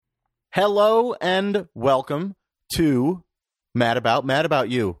Hello and welcome to Mad About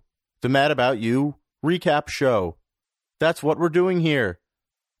You, the Mad About You recap show. That's what we're doing here.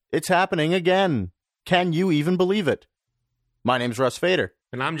 It's happening again. Can you even believe it? My name's Russ Fader.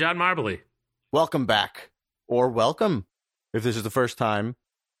 And I'm John Marbley. Welcome back, or welcome, if this is the first time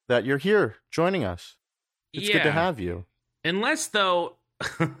that you're here joining us. It's good to have you. Unless, though...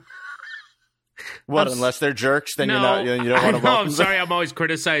 What, unless they're jerks, then you don't want to welcome them? I'm sorry, I'm always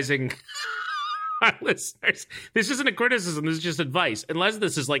criticizing our listeners. This isn't a criticism, this is just advice. Unless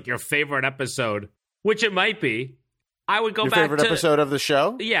this is like your favorite episode, which it might be, I would go back to... Your favorite episode of the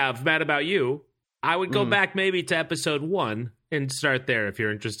show? Yeah, of Mad About You. I would go back maybe to episode 1 and start there if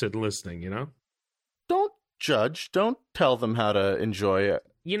you're interested in listening, you know? Don't judge. Don't tell them how to enjoy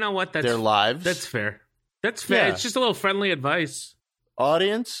you know what? Their lives. That's fair. That's fair. Yeah. It's just a little friendly advice.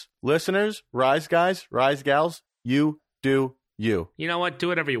 Audience, listeners, Rise guys, Rise gals, you do you. You know what? Do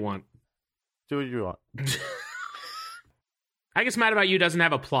whatever you want. Do what you want. I guess Mad About You doesn't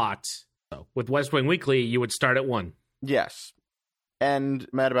have a plot. So with West Wing Weekly, you would start at 1. Yes. And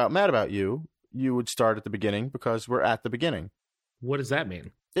Mad About You, you would start at the beginning because we're at the beginning. What does that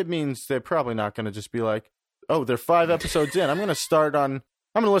mean? It means they're probably not going to just be like, oh, they're 5 episodes in. I'm going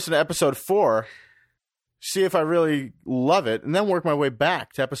to listen to episode 4, see if I really love it, and then work my way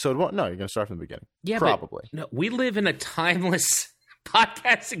back to episode 1. No, you're going to start from the beginning. Yeah, probably. But, no, we live in a timeless...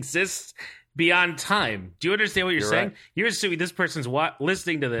 Podcast exists beyond time. Do you understand what you're saying? Right. You're assuming this person's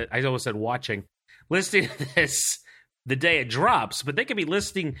listening to the... I almost said watching. Listening to this the day it drops, but they could be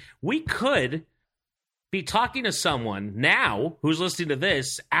listening... We could be talking to someone now who's listening to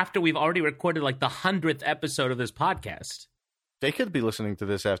this after we've already recorded like the 100th episode of this podcast. They could be listening to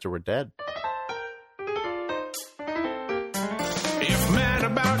this after we're dead. If Mad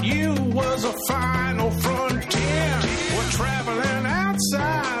About You was a final frontier, we're traveling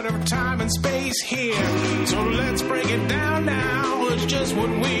outside of time and space here. So let's break it down now. It's just what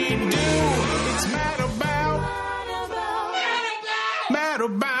we do. It's Mad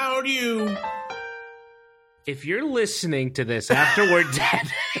About You. If you're listening to this after we're dead,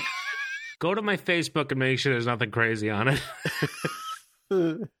 go to my Facebook and make sure there's nothing crazy on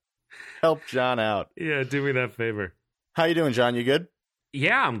it. Help John out. Yeah, do me that favor. How you doing, John? You good?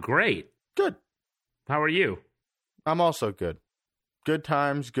 Yeah, I'm great. Good. How are you? I'm also good. Good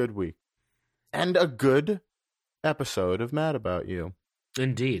times, good week. And a good episode of Mad About You.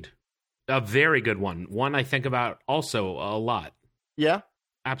 Indeed. A very good one. One I think about also a lot. Yeah?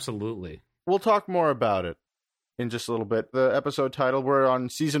 Absolutely. We'll talk more about it in just a little bit. The episode title, we're on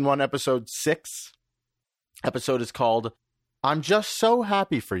season 1, episode 6. Episode is called I'm Just So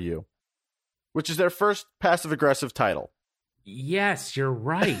Happy For You, which is their first passive-aggressive title. Yes, you're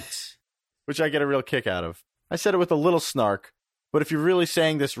right. Which I get a real kick out of. I said it with a little snark, but if you're really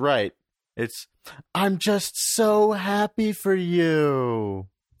saying this right, it's, I'm just so happy for you.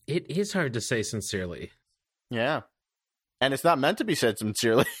 It is hard to say sincerely. Yeah. And it's not meant to be said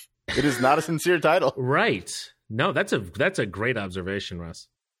sincerely. It is not a sincere title. Right. No, that's a great observation, Russ.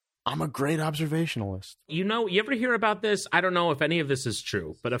 I'm a great observationalist. You know, you ever hear about this? I don't know if any of this is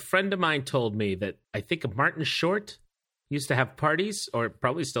true, but a friend of mine told me that I think Martin Short used to have parties, or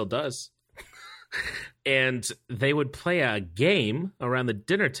probably still does. And they would play a game around the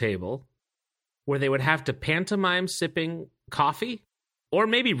dinner table where they would have to pantomime sipping coffee or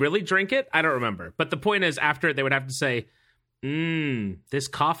maybe really drink it. I don't remember. But the point is, after it, they would have to say, this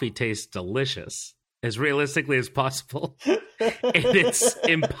coffee tastes delicious, as realistically as possible. And it's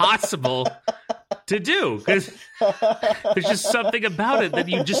impossible to do because there's just something about it that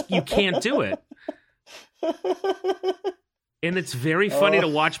you can't do it. And it's very funny to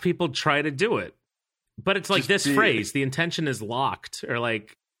watch people try to do it. But it's like phrase, the intention is locked, or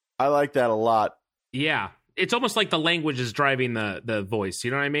like... I like that a lot. Yeah. It's almost like the language is driving the voice,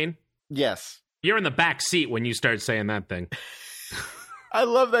 you know what I mean? Yes. You're in the back seat when you start saying that thing. I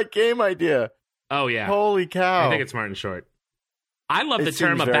love that game idea. Oh, yeah. Holy cow. I think it's Martin Short. I love the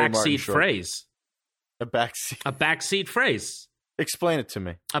term a backseat phrase. A backseat? A backseat phrase. Explain it to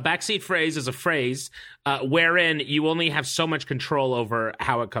me. A backseat phrase is a phrase wherein you only have so much control over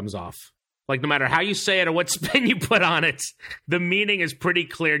how it comes off. Like, no matter how you say it or what spin you put on it, the meaning is pretty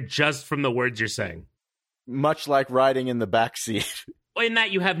clear just from the words you're saying. Much like riding in the backseat. In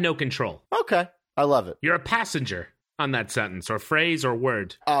that you have no control. Okay. I love it. You're a passenger on that sentence or phrase or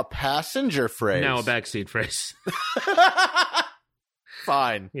word. A passenger phrase? No, a backseat phrase.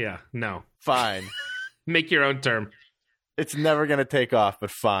 Fine. Yeah, no. Fine. Make your own term. It's never going to take off, but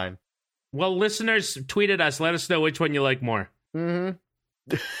fine. Well, listeners, tweet at us. Let us know which one you like more. Mm-hmm.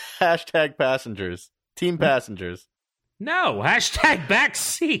 Hashtag passengers. Team passengers. No, hashtag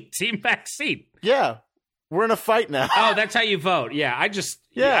backseat, team backseat. Yeah, we're in a fight now. Oh, that's how you vote. Yeah,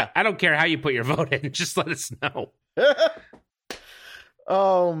 I don't care how you put your vote in. Just let us know.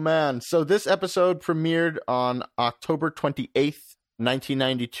 Oh, man. So this episode premiered on October 28th,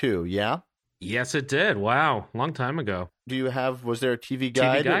 1992, yeah? Yes, it did. Wow, long time ago. Was there a TV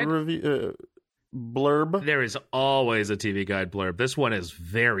guide? Review, blurb? There is always a TV guide blurb. This one is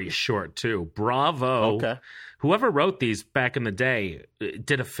very short, too. Bravo. Okay. Whoever wrote these back in the day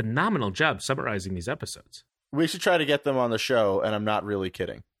did a phenomenal job summarizing these episodes. We should try to get them on the show, and I'm not really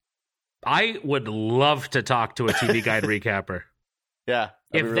kidding. I would love to talk to a TV guide recapper. Yeah.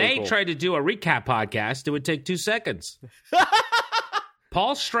 If really they cool. tried to do a recap podcast, it would take 2 seconds.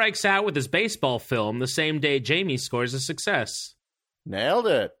 Paul strikes out with his baseball film the same day Jamie scores a success. Nailed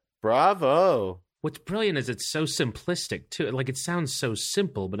it. Bravo. What's brilliant is it's so simplistic, too. Like, it sounds so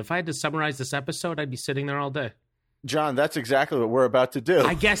simple, but if I had to summarize this episode, I'd be sitting there all day. John, that's exactly what we're about to do.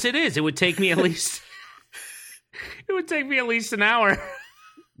 I guess it is. It would take me at least... it would take me at least an hour.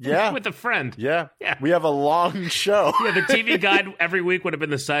 Yeah. With a friend. Yeah. Yeah. We have a long show. Yeah, the TV guide every week would have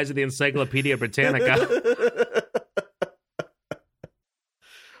been the size of the Encyclopedia Britannica.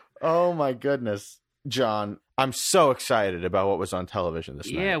 Oh, my goodness. John, I'm so excited about what was on television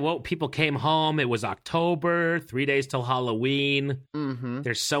this night. Yeah, well, people came home. It was October, 3 days till Halloween. Mm-hmm.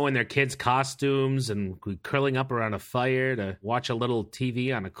 They're sewing their kids' costumes and curling up around a fire to watch a little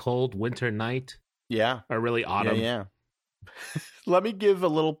TV on a cold winter night. Yeah. Or really autumn. Yeah. Let me give a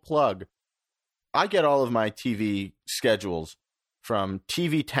little plug. I get all of my TV schedules from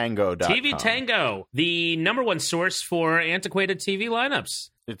TVTango.com. TV Tango, the #1 source for antiquated TV lineups.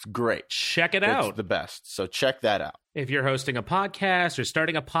 It's great. Check it out. It's the best. So check that out. If you're hosting a podcast or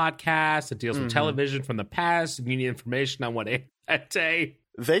starting a podcast that deals with television from the past and you need information on what aired that day.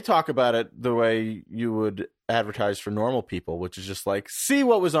 They talk about it the way you would advertise for normal people, which is just like, see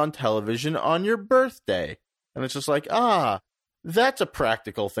what was on television on your birthday. And it's just like, that's a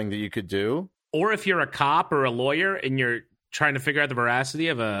practical thing that you could do. Or if you're a cop or a lawyer and you're trying to figure out the veracity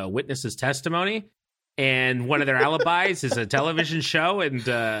of a witness's testimony, and one of their alibis is a television show, and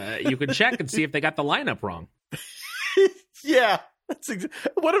you can check and see if they got the lineup wrong. Yeah.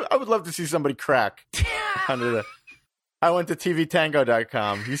 I would love to see somebody crack under the... I went to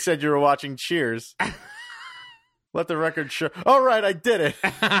TVTango.com. You said you were watching Cheers. Let the record show. All right, I did it.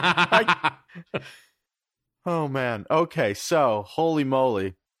 Oh, man. Okay, so, holy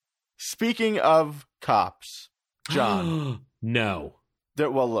moly. Speaking of cops, John. No.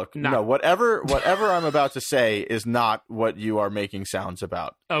 Well, look, no, whatever I'm about to say is not what you are making sounds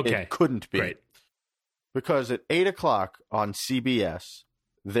about. Okay. It couldn't be. Great. Because at 8 o'clock on CBS,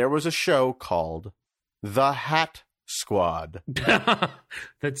 there was a show called The Hat Squad.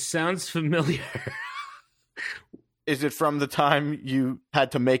 That sounds familiar. Is it from the time you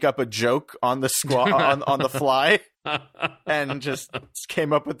had to make up a joke on the squad on the fly and just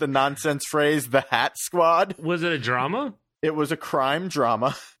came up with the nonsense phrase, The Hat Squad? Was it a drama? It was a crime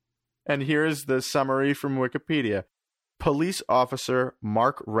drama. And here's the summary from Wikipedia. Police officer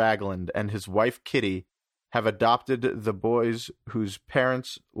Mark Ragland and his wife Kitty have adopted the boys whose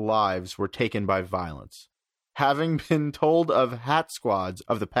parents' lives were taken by violence. Having been told of hat squads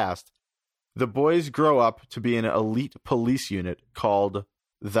of the past, the boys grow up to be an elite police unit called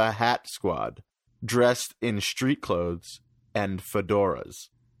the Hat Squad, dressed in street clothes and fedoras.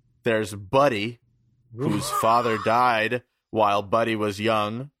 There's Buddy, whose father died while Buddy was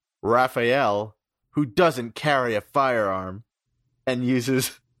young, Raphael, who doesn't carry a firearm and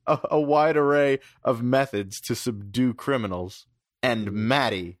uses a wide array of methods to subdue criminals, and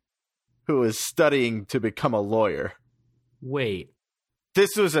Maddie, who is studying to become a lawyer. Wait.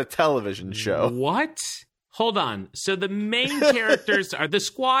 This was a television show. What? Hold on. So the main characters are the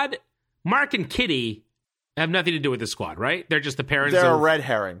squad. Mark and Kitty have nothing to do with the squad, right? They're just the parents. They're a red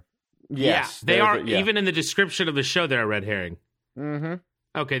herring. Yes. Yeah, they are. Even in the description of the show, they're a red herring. Mm-hmm.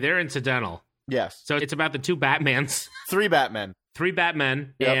 Okay, they're incidental. Yes. So it's about the two Batmans. 3 Batmen. 3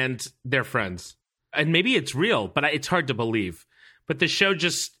 Batmen and their friends. And maybe it's real, but it's hard to believe. But the show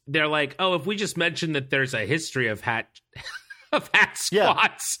they're like, oh, if we just mention that there's a history of hat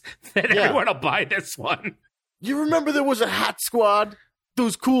squads, then everyone will buy this one. You remember there was a hat squad?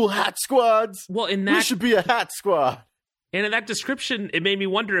 Those cool hat squads? Well, we should be a hat squad. And in that description, it made me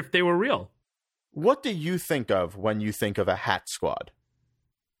wonder if they were real. What do you think of when you think of a hat squad?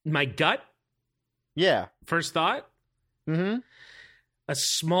 My gut? Yeah. First thought? Mm-hmm. A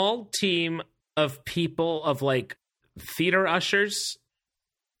small team of people, of like theater ushers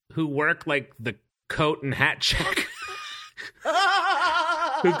who work like the coat and hat check.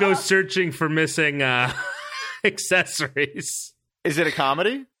 Who go searching for missing accessories. Is it a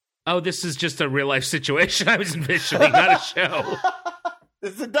comedy? Oh, this is just a real life situation I was envisioning, not a show.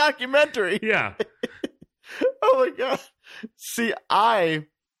 It's a documentary. Yeah. Oh my God. See,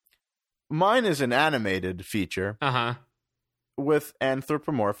 mine is an animated feature Uh-huh. with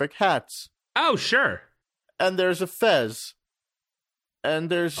anthropomorphic hats. Oh, sure. And there's a fez.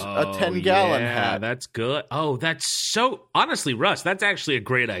 And there's a 10-gallon hat. That's good. Oh, that's so... Honestly, Russ, that's actually a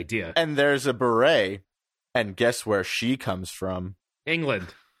great idea. And there's a beret. And guess where she comes from?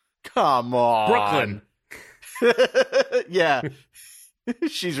 England. Come on. Brooklyn. Yeah.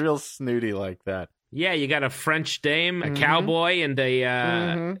 She's real snooty like that. Yeah, you got a French dame, a cowboy, and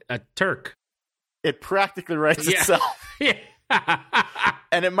a Turk. It practically writes Yeah. itself. Yeah.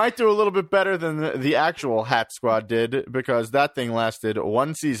 And it might do a little bit better than the actual Hat Squad did, because that thing lasted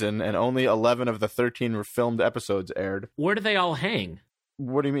one season and only 11 of the 13 filmed episodes aired. Where do they all hang?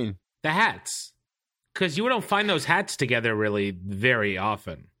 What do you mean? The hats. Because you don't find those hats together really very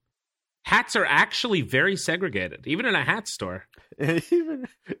often. Hats are actually very segregated, even in a hat store.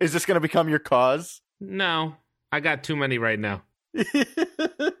 Is this going to become your cause? No, I got too many right now.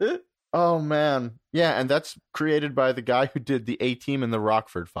 Oh, man. Yeah, and that's created by the guy who did the A-Team and the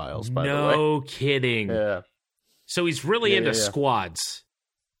Rockford Files, by the way. No kidding. Yeah. So he's really into squads.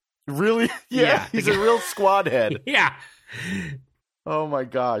 Really? Yeah, he's a real squad head. Yeah. Oh, my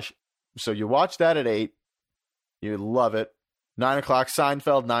gosh. So you watch that at 8. You love it. 9 o'clock,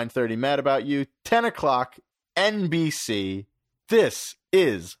 Seinfeld. 9:30, Mad About You. 10 o'clock, NBC. This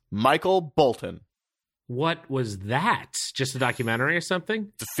is Michael Bolton. What was that? Just a documentary or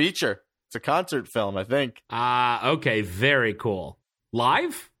something? It's a feature. It's a concert film, I think. Okay. Very cool.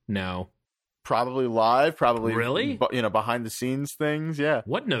 Live? No. Probably live. Probably Really? Behind the scenes things. Yeah.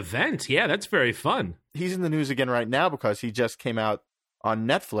 What an event. Yeah, that's very fun. He's in the news again right now because he just came out on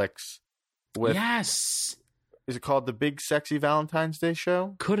Netflix with. Yes. Is it called The Big Sexy Valentine's Day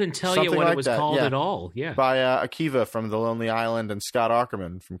Show? Couldn't tell Something you what like it was that, called yeah. at all. Yeah. By Akiva from The Lonely Island and Scott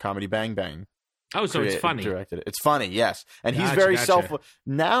Aukerman from Comedy Bang Bang. Oh, so it's funny. Directed it. It's funny, yes. And he's Gotcha, very gotcha.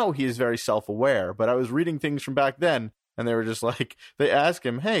 now he is very self-aware, but I was reading things from back then and they were just like, they asked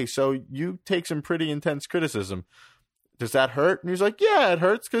him, "Hey, so you take some pretty intense criticism. Does that hurt?" And he's like, "Yeah, it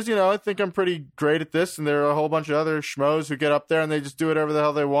hurts because, I think I'm pretty great at this, and there are a whole bunch of other schmoes who get up there and they just do whatever the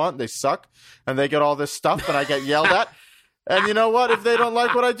hell they want. They suck, and they get all this stuff, and I get yelled at. And you know what? If they don't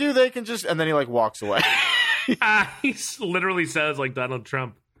like what I do, they can just..." And then he, walks away. He literally says like Donald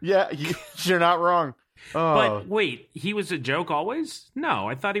Trump. Yeah, you're not wrong. Oh. But wait, he was a joke always? No,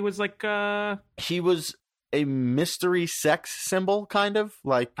 I thought he was like... He was a mystery sex symbol, kind of.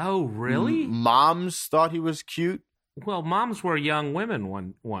 Oh, really? Moms thought he was cute. Well, moms were young women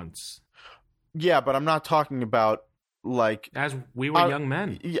once. Yeah, but I'm not talking about, As we were young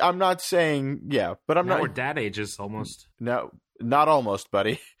men. I'm not saying, yeah, but I'm now not... we're dad ages almost. No, not almost,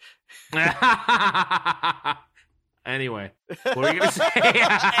 buddy. Anyway, what were you going to say?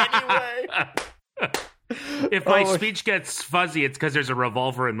 Anyway. If my speech gets fuzzy, it's because there's a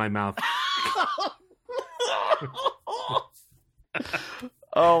revolver in my mouth.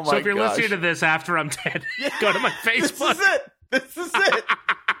 Oh my So if you're gosh. listening to this after I'm dead, go to my Facebook. This is it.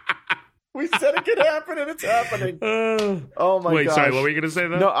 We said it could happen, and it's happening. Oh my Wait, gosh. sorry, what were you going to say,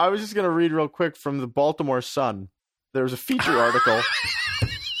 though? No, I was just going to read real quick from the Baltimore Sun. There was a feature article.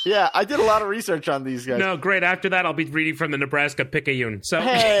 Yeah, I did a lot of research on these guys. No, great. After that, I'll be reading from the Nebraska Picayune. So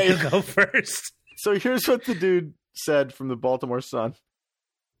Hey. you go first. So here's what the dude said from the Baltimore Sun.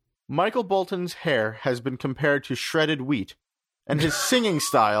 Michael Bolton's hair has been compared to shredded wheat, and his singing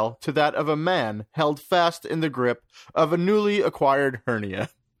style to that of a man held fast in the grip of a newly acquired hernia.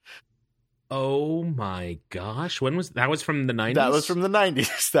 Oh my gosh. When was that? Was from the 90s? That was from the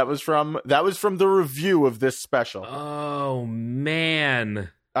 90s. That was from the review of this special. Oh man.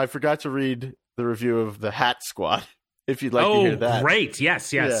 I forgot to read the review of the Hat Squad, if you'd like to hear that. Oh, great.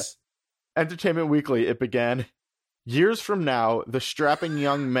 Yes. Entertainment Weekly, it began, "Years from now, the strapping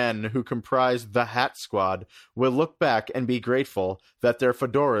young men who comprise the Hat Squad will look back and be grateful that their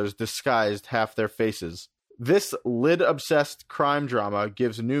fedoras disguised half their faces. This lid-obsessed crime drama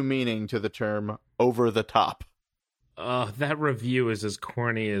gives new meaning to the term over the top." That review is as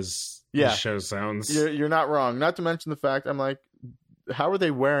corny as Yeah. the show sounds. You're not wrong. Not to mention the fact, I'm like, how are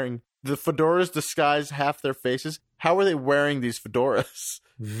they wearing... The fedoras disguise half their faces? How are they wearing these fedoras?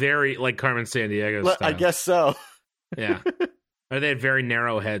 Very like Carmen Sandiego style. I guess so. Yeah. Or they had very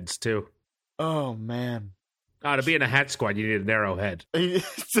narrow heads, too. Oh, man. Oh, to be in a Hat Squad, you need a narrow head.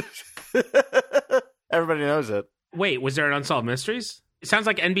 Everybody knows it. Wait, was there an Unsolved Mysteries? It sounds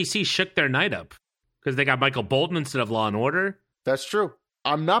like NBC shook their night up because they got Michael Bolton instead of Law and Order. That's true.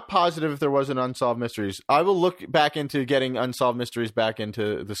 I'm not positive if there was an Unsolved Mysteries. I will look back into getting Unsolved Mysteries back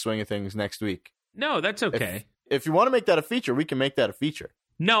into the swing of things next week. No, that's okay. If you want to make that a feature, we can make that a feature.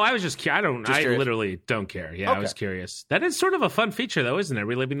 No, I was just I curious. literally don't care. Yeah, Okay. I was curious. That is sort of a fun feature, though, isn't it?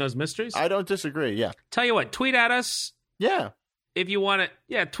 Reliving those mysteries. I don't disagree. Yeah. Tell you what, tweet at us Yeah. if you want it.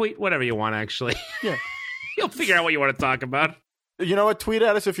 Yeah, tweet whatever you want, actually. Yeah. You'll figure out what you want to talk about. You know what? Tweet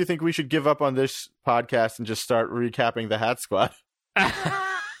at us if you think we should give up on this podcast and just start recapping the Hat Squad.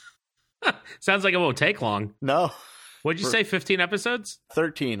 Sounds like it won't take long. No. What'd you say, 15 episodes?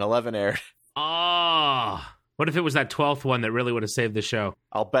 13, 11 aired. Oh, what if it was that 12th one that really would have saved the show?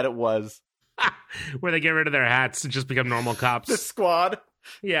 I'll bet it was. Where they get rid of their hats and just become normal The cops. Squad.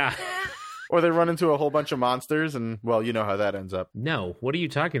 Yeah. Or they run into a whole bunch of monsters and, well, you know how that ends up. No, what are you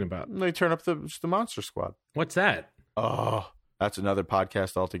talking about? They turn up the Monster Squad. What's that? Oh, that's another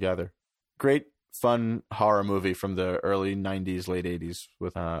podcast altogether. Great, fun horror movie from the early 90s, late 80s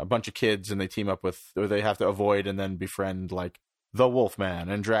with a bunch of kids, and they team up with, or they have to avoid and then befriend, like, the Wolfman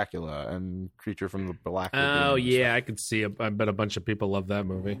and Dracula and Creature from the Black Lagoon. Oh, yeah, I could see it. I bet a bunch of people love that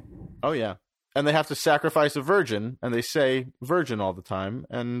movie. Oh, yeah. And they have to sacrifice a virgin, and they say virgin all the time,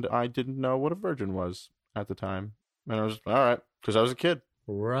 and I didn't know what a virgin was at the time. And I was, all right, because I was a kid.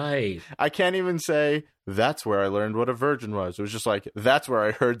 Right. I can't even say that's where I learned what a virgin was. It was just like, that's where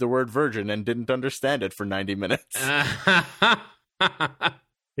I heard the word virgin and didn't understand it for 90 minutes.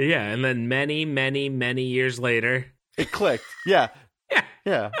 Yeah, and then many, many, many years later. It clicked. Yeah. Yeah.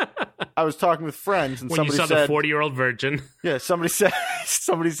 Yeah. I was talking with friends and When somebody you saw said, the 40-year-old virgin. yeah, somebody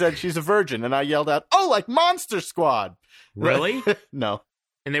said she's a virgin. And I yelled out, oh, like Monster Squad. Really? No.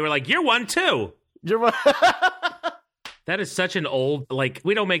 And they were like, you're one too. You're right. That is such an old, like,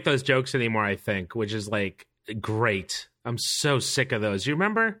 we don't make those jokes anymore, I think, which is like great. I'm so sick of those. You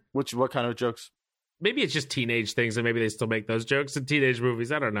remember? What kind of jokes? Maybe it's just teenage things and maybe they still make those jokes in teenage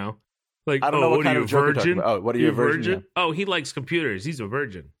movies. I don't know. Like, I don't know what kind are of you joke you're talking virgin? about. Oh, what are you, a virgin? Yeah. Oh, he likes computers. He's a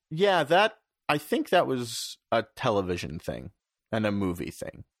virgin. Yeah, I think that was a television thing and a movie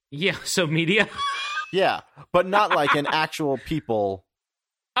thing. Yeah, so media? Yeah, but not like an actual people.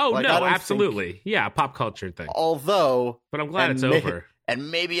 Oh, Like, I no, don't absolutely. Yeah, pop culture thing. Although, But I'm glad and it's may- over.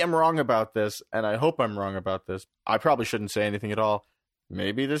 and maybe I'm wrong about this, and I hope I'm wrong about this. I probably shouldn't say anything at all.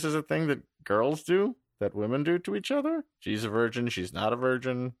 Maybe this is a thing that girls do, that women do to each other. She's a virgin, she's not a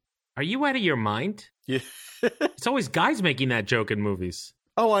virgin. Are you out of your mind? Yeah. It's always guys making that joke in movies.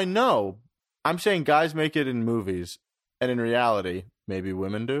 Oh, I know. I'm saying guys make it in movies, and in reality, maybe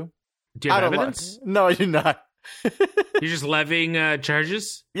women do. Do you have I don't evidence? No, I do not. You're just levying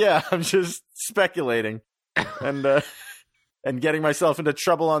charges? Yeah, I'm just speculating and getting myself into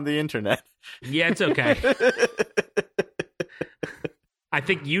trouble on the internet. Yeah, it's okay. I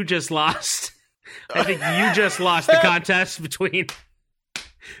think you just lost. I think you just lost the contest between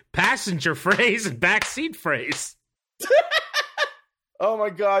passenger phrase and backseat phrase. Oh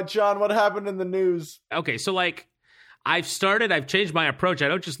my God, John, what happened in the news? Okay, so like I've changed my approach. I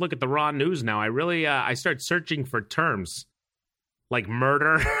don't just look at the raw news now. I really I start searching for terms like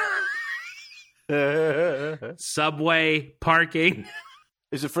murder, subway, parking.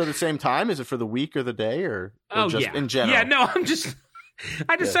 Is it for the same time? Is it for the week or the day or just yeah. in general? Yeah, no,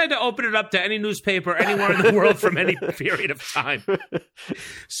 I decided to open it up to any newspaper anywhere in the world from any period of time.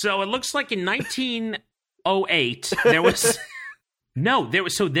 So it looks like in 1908 there was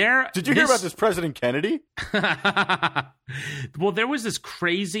Did you hear about this President Kennedy? Well, there was this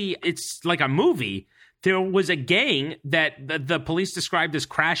crazy, it's like a movie. There was a gang that the police described as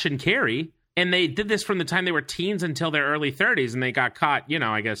crash and carry, and they did this from the time they were teens until their early 30s, and they got caught,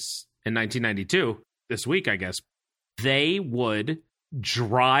 I guess, in 1992, this week, I guess. They would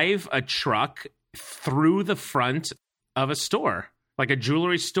drive a truck through the front of a store, like a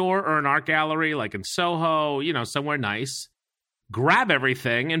jewelry store or an art gallery, like in Soho, somewhere nice. Grab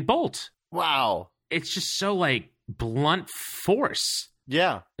everything and bolt. Wow. It's just so like blunt force.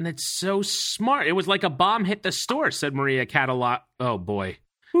 Yeah. And it's so smart. It was like a bomb hit the store, said Maria Catalanotti. Oh boy.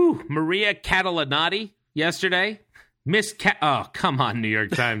 Whew. Maria Catalanotti yesterday. Oh, come on, New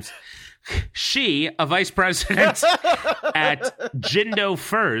York Times. She, a vice president at Jindo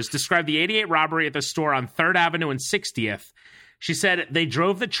Furs, described the 88 robbery at the store on 3rd Avenue and 60th. She said they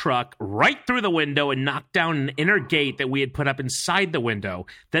drove the truck right through the window and knocked down an inner gate that we had put up inside the window.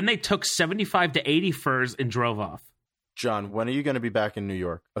 Then they took 75 to 80 furs and drove off. John, when are you going to be back in New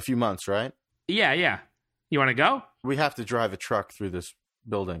York? A few months, right? Yeah. You want to go? We have to drive a truck through this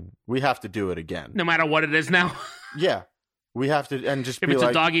building. We have to do it again. No matter what it is now? Yeah. We have to, and just If be it's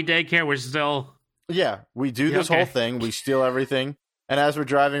like, a doggy daycare, we're still... yeah, we do this whole thing. We steal everything. And as we're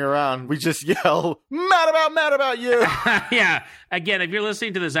driving around, we just yell, mad about you. Yeah. Again, if you're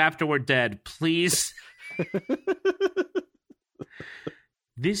listening to this after we're dead, please.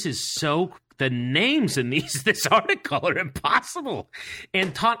 This is so... The names in this article are impossible.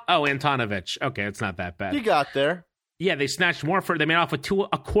 Antonovich. Okay, it's not that bad. You got there. Yeah, they snatched more fur. They made off with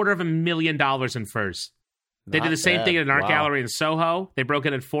 $250,000 in furs. They did the same thing at an art gallery in Soho. They broke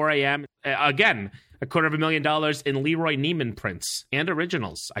it at 4 a.m. Again, $250,000 in Leroy Neiman prints and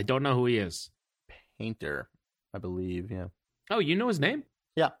originals. I don't know who he is. Painter, I believe, yeah. Oh, you know his name?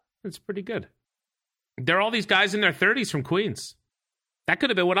 Yeah. That's pretty good. There are all these guys in their 30s from Queens. That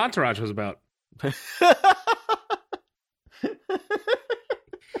could have been what Entourage was about.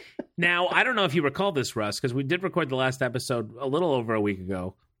 Now, I don't know if you recall this, Russ, because we did record the last episode a little over a week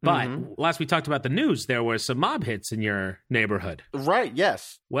ago. But last we talked about the news, there were some mob hits in your neighborhood. Right,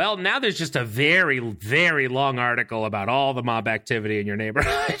 yes. Well, now there's just a very, very long article about all the mob activity in your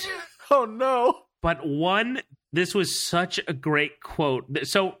neighborhood. Oh, no. But this was such a great quote.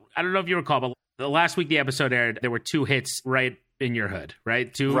 So, I don't know if you recall, but the last week the episode aired, there were 2 hits right in your hood,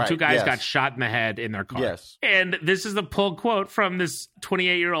 right? Two guys got shot in the head in their car. Yes. And this is the pulled quote from this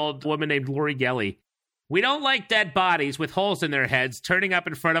 28-year-old woman named Lori Gelly. We don't like dead bodies with holes in their heads turning up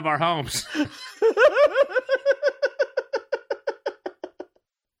in front of our homes.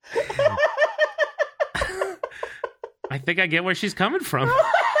 I think I get where she's coming from.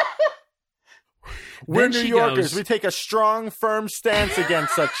 We're New Yorkers. We take a strong, firm stance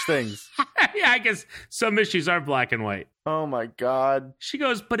against such things. Yeah, I guess some issues are black and white. Oh, my God. She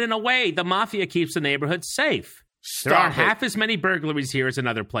goes, but in a way, the mafia keeps the neighborhood safe. There aren't half as many burglaries here as in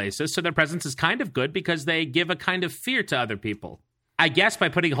other places, so their presence is kind of good because they give a kind of fear to other people. I guess by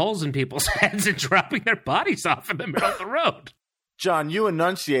putting holes in people's heads and dropping their bodies off in the middle of the road. John, you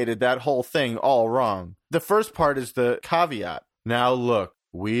enunciated that whole thing all wrong. The first part is the caveat. Now, look,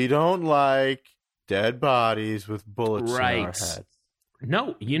 we don't like dead bodies with bullets in our heads.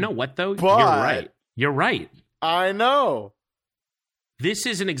 No, you know what, though? But you're right. You're right. I know. This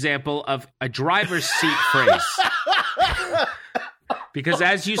is an example of a driver's seat phrase. Because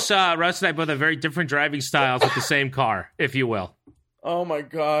as you saw, Russ and I both have very different driving styles with the same car, if you will. Oh, my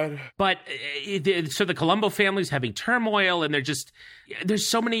God. But so the Colombo family's having turmoil, and there's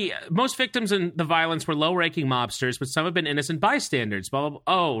so many. Most victims in the violence were low-ranking mobsters, but some have been innocent bystanders. Blah, blah, blah.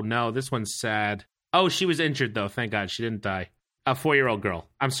 Oh, no, this one's sad. Oh, she was injured, though. Thank God she didn't die. A 4-year-old girl.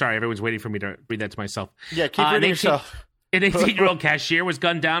 I'm sorry, everyone's waiting for me to read that to myself. Yeah, keep reading yourself. An 18-year-old cashier was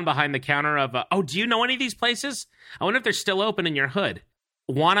gunned down behind the counter of, do you know any of these places? I wonder if they're still open in your hood.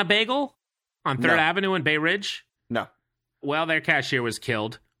 Wanna Bagel on 3rd Avenue in Bay Ridge? No. Well, their cashier was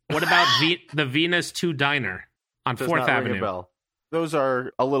killed. What about the Venus 2 Diner on 4th Avenue? Ring a bell. Those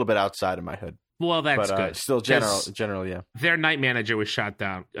are a little bit outside of my hood. Well, that's good. Still general, yeah. Their night manager was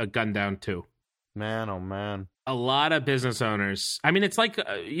gunned down too. Man, oh man. A lot of business owners. I mean, it's like,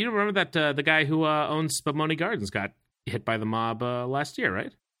 you remember that the guy who owns Spumoni Gardens got hit by the mob last year,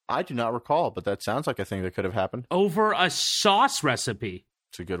 right? I do not recall, but that sounds like a thing that could have happened. Over a sauce recipe.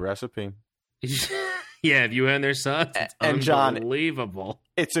 It's a good recipe. Yeah, if you and their sauce, it's and unbelievable. John,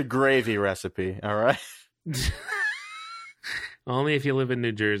 it's a gravy recipe, all right? Only if you live in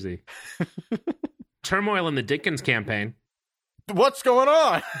New Jersey. Turmoil in the Dickens campaign. What's going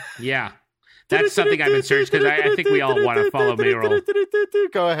on? Yeah. That's something I've been searching because I think we all want to follow Mayoral.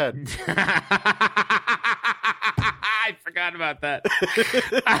 Go ahead. I forgot about that.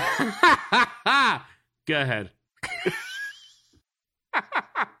 Go ahead.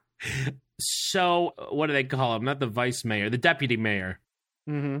 So, what do they call him? Not the vice mayor, the deputy mayor.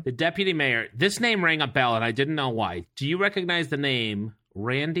 Mm-hmm. The deputy mayor. This name rang a bell, and I didn't know why. Do you recognize the name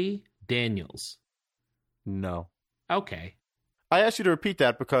Randy Daniels? No. Okay. I asked you to repeat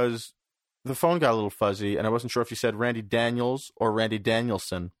that because the phone got a little fuzzy, and I wasn't sure if you said Randy Daniels or Randy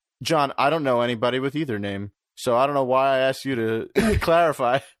Danielson. John, I don't know anybody with either name, so I don't know why I asked you to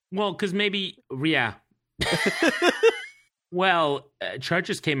clarify. Well, because maybe, yeah. Well,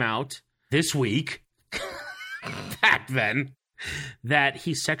 charges came out this week, back then, that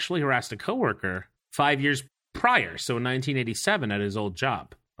he sexually harassed a coworker 5 years prior, so in 1987 at his old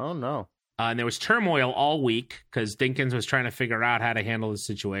job. Oh, no. And there was turmoil all week because Dinkins was trying to figure out how to handle the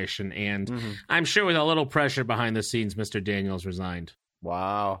situation. And I'm sure with a little pressure behind the scenes, Mr. Daniels resigned.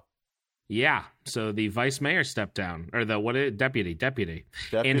 Wow. Yeah. So the vice mayor stepped down, or deputy.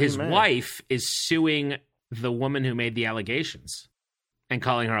 And his mayor. wife is suing the woman who made the allegations and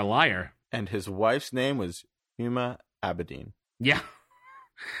calling her a liar. And his wife's name was Huma Abedin. Yeah.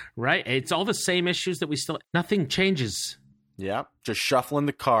 Right. It's all the same issues that nothing changes. Yeah. Just shuffling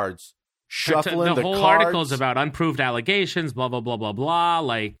the cards. shuffling the the whole cards. article's about unproved allegations, blah, blah, blah, blah, blah.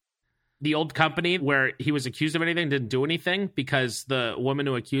 Like, the old company where he was accused of anything didn't do anything because the woman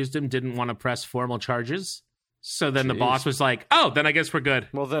who accused him didn't want to press formal charges. So then the boss was like, oh, then I guess we're good.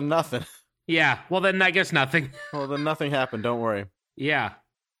 Well, then nothing. Yeah, well, then I guess nothing. Well, then nothing happened. Don't worry. Yeah.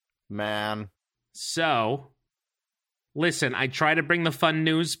 Man. So, listen, I try to bring the fun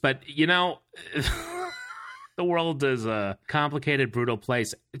news, but, you know, the world is a complicated, brutal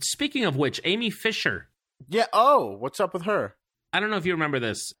place. Speaking of which, Amy Fisher. Yeah, oh, what's up with her? I don't know if you remember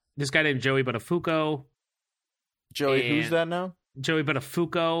this. This guy named Joey Buttafuoco. Joey, who's that now? Joey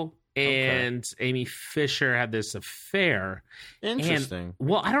Buttafuoco and Amy Fisher had this affair. Interesting. And,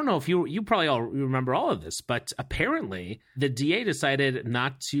 well, I don't know if you probably all remember all of this, but apparently the DA decided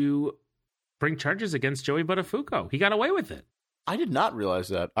not to bring charges against Joey Buttafuoco. He got away with it. I did not realize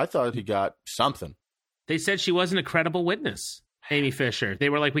that. I thought he got something. They said she wasn't a credible witness, Amy Fisher. They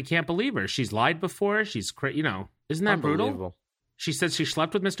were like, we can't believe her. She's lied before. She's, isn't that brutal? She said she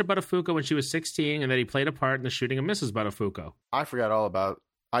slept with Mr. Buttafuoco when she was 16 and that he played a part in the shooting of Mrs. Buttafuoco. I forgot all about.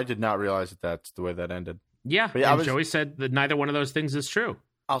 I did not realize that that's the way that ended. Yeah, and Joey said that neither one of those things is true.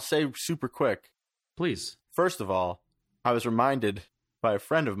 I'll say super quick. Please. First of all, I was reminded by a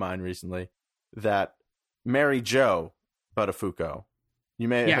friend of mine recently that Mary Jo Buttafuoco.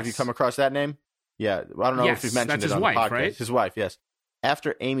 Have you come across that name? Yeah, I don't know if you've mentioned it on the podcast. Right? His wife, yes.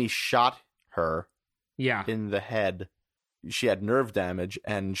 After Amy shot her in the head, she had nerve damage,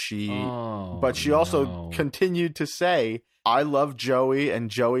 and she also continued to say, I love Joey and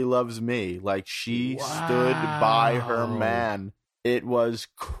Joey loves me. Like, she stood by her man. It was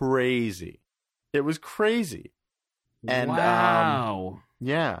crazy. It was crazy. And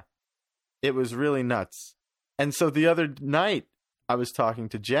yeah, it was really nuts. And so the other night I was talking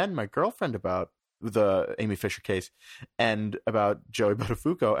to Jen, my girlfriend, about the Amy Fisher case and about Joey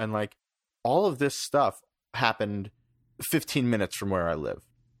Buttafuoco, and like all of this stuff happened 15 minutes from where I live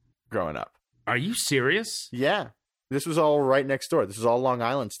growing up. Are you serious? Yeah. This was all right next door. This was all Long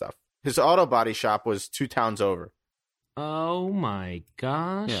Island stuff. His auto body shop was 2 towns over. Oh my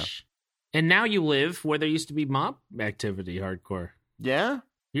gosh. Yeah. And now you live where there used to be mob activity hardcore. Yeah?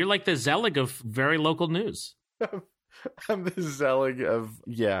 You're like the Zelig of very local news. I'm the Zelig of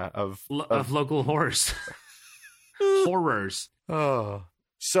local horrors. Horrors. Oh.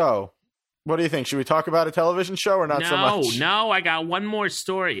 So, what do you think? Should we talk about a television show or not so much? No, I got one more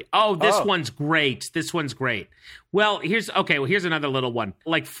story. Oh, this one's great. This one's great. Well, here's another little one.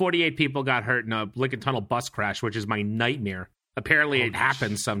 Like 48 people got hurt in a Lincoln Tunnel bus crash, which is my nightmare. Apparently it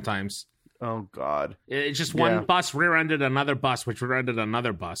happens sometimes. Oh, God. It's just one bus rear-ended another bus, which rear-ended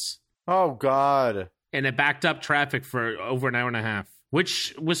another bus. Oh, God. And it backed up traffic for over an hour and a half,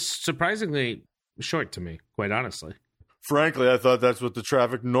 which was surprisingly short to me, quite honestly. Frankly, I thought that's what the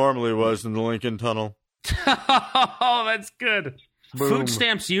traffic normally was in the Lincoln Tunnel. Oh, that's good. Boom. Food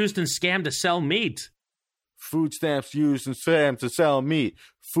stamps used and scammed to sell meat. Food stamps used and scammed to sell meat.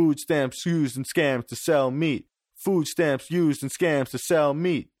 Food stamps used and scammed to sell meat. Food stamps used and scams to sell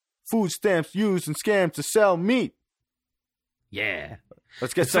meat. Food stamps used and scams to sell meat. Yeah.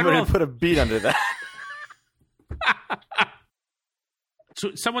 Let's get somebody to put a beat under that.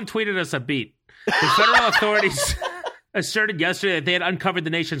 Someone tweeted us a beat. The federal authorities asserted yesterday that they had uncovered the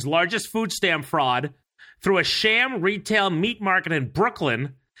nation's largest food stamp fraud through a sham retail meat market in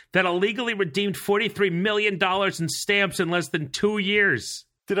Brooklyn that illegally redeemed $43 million in stamps in less than 2 years.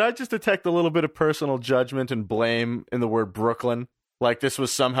 Did I just detect a little bit of personal judgment and blame in the word Brooklyn? Like this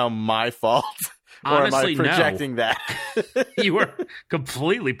was somehow my fault? Or Honestly, am I projecting that? You were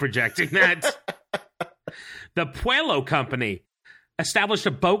completely projecting that. The Puello Company established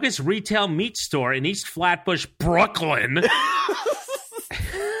a bogus retail meat store in East Flatbush, Brooklyn,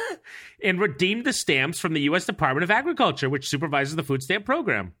 and redeemed the stamps from the U.S. Department of Agriculture, which supervises the food stamp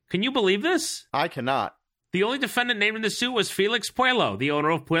program. Can you believe this? I cannot. The only defendant named in the suit was Felix Puello, the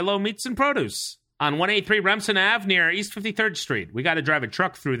owner of Puello Meats and Produce, on 183 Remsen Ave near East 53rd Street. We got to drive a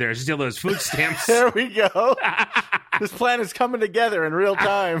truck through there to steal those food stamps. There we go. This plan is coming together in real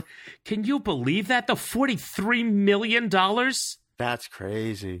time. Can you believe that? The $43 million? That's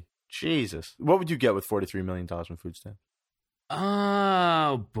crazy. Jesus. What would you get with $43 million from food stamps?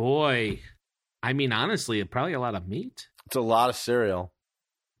 Oh, boy. I mean, honestly, probably a lot of meat. It's a lot of cereal.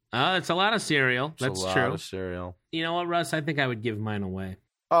 It's a lot of cereal. That's true. It's a lot of cereal. You know what, Russ? I think I would give mine away.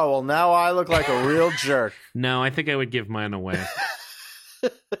 Oh, well, now I look like a real jerk. No, I think I would give mine away.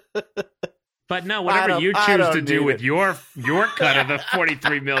 But no, whatever you choose to do with your cut of the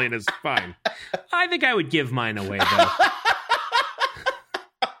 $43 million is fine. I think I would give mine away, though.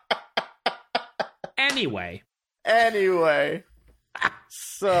 Anyway.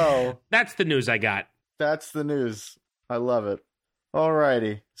 So That's the news I got. that's the news. I love it.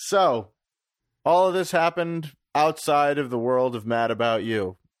 Alrighty. So all of this happened outside of the world of Mad About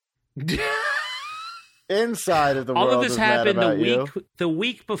You. Inside of the All world of this Mad happened About the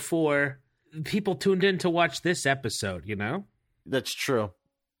week before people tuned in to watch this episode, you know? That's true.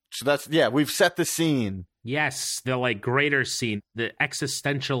 So we've set the scene. Yes, the like greater scene, the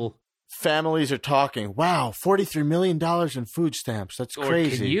existential. Families are talking. Wow, $43 million in food stamps. That's Or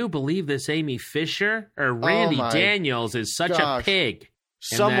crazy. can you believe this Amy Fisher or Randy my Daniels is such gosh. a pig?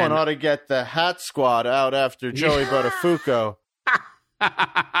 And Someone then- ought to get the Hat Squad out after Joey Buttafuoco.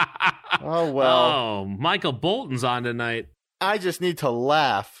 Oh, well. Oh, Michael Bolton's on tonight. I just need to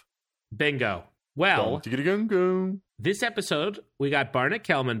laugh. Bingo. Well, this episode, we got Barnett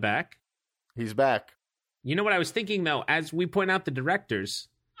Kellman back. He's back. You know what I was thinking, though? As we point out the directors,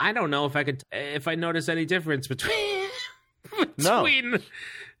 I don't know if I notice any difference between... No.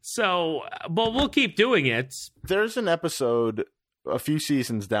 So, but we'll keep doing it. There's an episode a few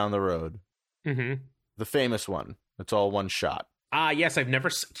seasons down the road. Mm-hmm. The famous one. It's all one shot. Yes,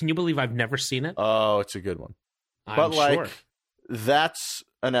 can you believe I've never seen it? Oh, it's a good one. I'm But like, sure. that's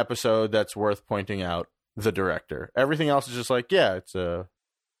an episode that's worth pointing out the director. Everything else is just like, yeah, it's a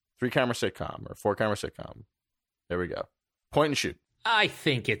 3-camera sitcom or 4-camera sitcom. There we go. Point and shoot. I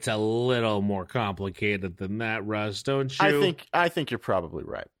think it's a little more complicated than that, Russ, don't you? I think you're probably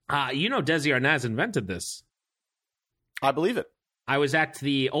right. You know Desi Arnaz invented this. I believe it. I was at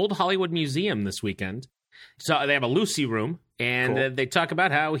the Old Hollywood Museum this weekend. So they have a Lucy room, and Cool. they talk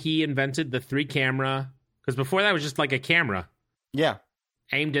about how he invented the 3-camera, because before that was just like a camera Yeah,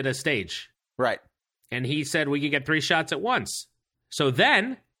 aimed at a stage. right. And he said we could get 3 shots at once. So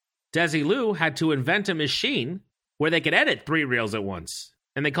then Desi Lou had to invent a machine where they could edit 3 reels at once.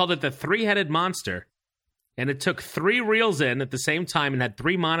 And they called it the 3-headed monster. And it took 3 reels in at the same time and had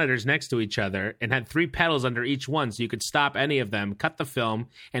 3 monitors next to each other and had 3 pedals under each one so you could stop any of them, cut the film,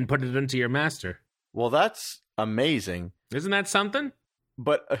 and put it into your master. Well, that's amazing. Isn't that something?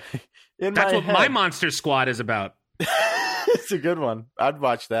 But in That's my what head, my Monster Squad is about. it's a good one. I'd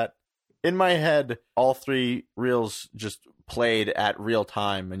watch that. In my head, all 3 reels just played at real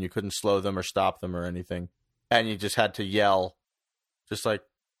time, and you couldn't slow them or stop them or anything. And you just had to yell, just like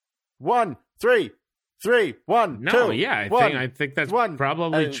 1, 3, 3, 1, No, 2, yeah, 1. I think that's 1.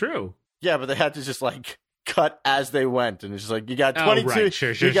 probably And- true. Yeah, but they had to just like cut as they went, and it's just like you got 22, right.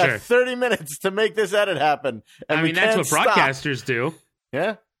 Sure, you got sure. 30 minutes to make this edit happen. And I we mean, that's can't what stop. broadcasters do.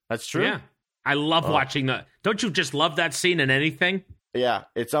 Yeah, that's true. Yeah. I love watching the... Don't you just love that scene in anything? Yeah,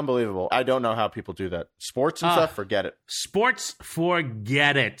 it's unbelievable. I don't know how people do that. Sports and stuff, forget it. Sports,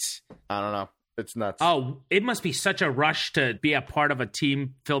 forget it. I don't know. It's nuts. Oh, it must be such a rush to be a part of a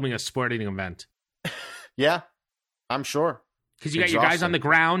team filming a sporting event. Yeah, I'm sure. Because you got your guys Exhausting. on the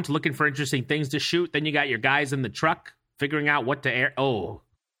ground looking for interesting things to shoot. Then you got your guys in the truck figuring out what to air. Oh.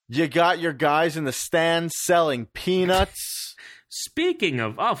 You got your guys in the stands selling peanuts. Speaking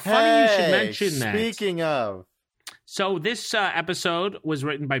of... Oh, funny you should mention that. Speaking of. So this episode was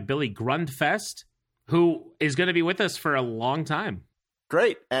written by Billy Grundfest, who is going to be with us for a long time.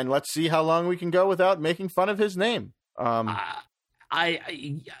 Great. And let's see how long we can go without making fun of his name. I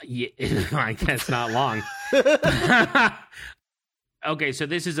guess not long. Okay, so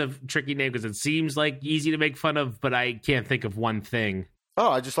this is a tricky name because it seems like easy to make fun of, but I can't think of one thing.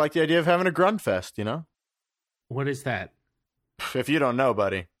 Oh, I just like the idea of having a Grundfest, you know? What is that? If you don't know,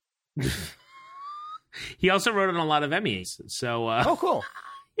 buddy. He also wrote on a lot of Emmys. So, Oh, cool.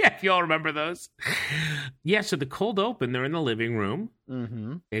 yeah, if you all remember those. Yeah, so the cold open, they're in the living room.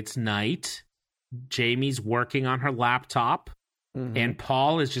 Mm-hmm. It's night. Jamie's working on her laptop. And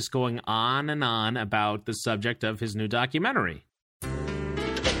Paul is just going on and on about the subject of his new documentary.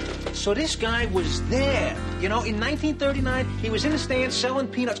 So this guy was there. You know, in 1939, he was in the stands selling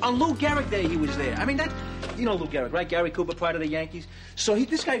peanuts. On Lou Gehrig Day, he was there. I mean, that... You know Lou Gehrig, right? Gary Cooper, part of the Yankees. So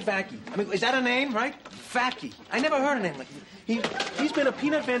this guy, Vacky. I mean, is that a name, right? Vacky. I never heard a name like that. He's been a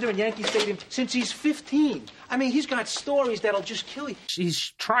peanut vendor in Yankee Stadium since he's 15. I mean, he's got stories that'll just kill you.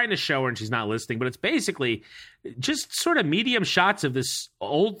 She's trying to show her and she's not listening, but it's basically just sort of medium shots of this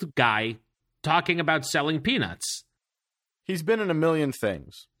old guy talking about selling peanuts. He's been in a million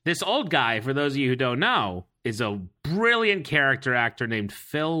things. This old guy, for those of you who don't know, is a brilliant character actor named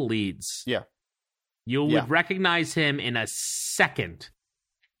Phil Leeds. Yeah, You Yeah. would recognize him in a second.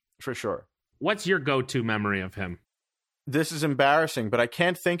 for sure. What's your go-to memory of him? This is embarrassing, but I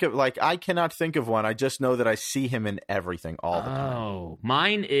cannot think of one. I just know that I see him in everything all the time. Oh,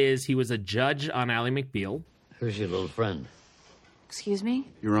 mine is he was a judge on Ally McBeal. Who's your little friend? Excuse me?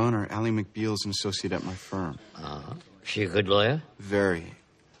 Your Honor, Ally McBeal's an associate at my firm. She a good lawyer? Very.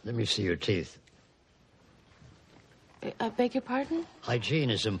 Let me see your teeth. I beg your pardon? Hygiene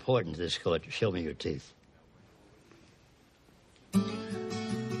is important to this court. Show me your teeth.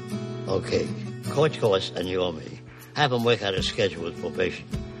 Okay. Court course, and you owe me. Have him work out a schedule with probation.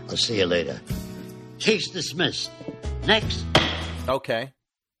 I'll see you later. Case dismissed. Next. Okay.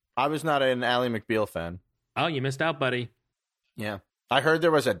 I was not an Ally McBeal fan. Oh, you missed out, buddy. Yeah. I heard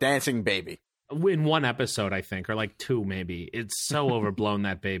there was a dancing baby. In one episode, I think, or like two, maybe. It's so overblown,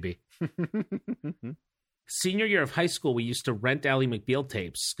 that baby. Senior year of high school, we used to rent Ally McBeal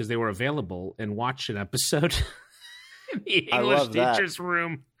tapes because they were available and watch an episode in the English teacher's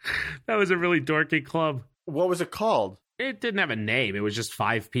room. That was a really dorky club. What was it called? It didn't have a name. It was just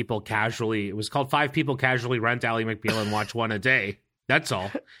five people casually. It was called Five People Casually Rent Ally McBeal and Watch One a Day. That's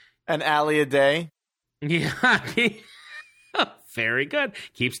all. An Ally a day? Yeah. Very good.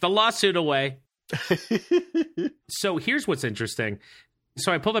 Keeps the lawsuit away. So here's what's interesting.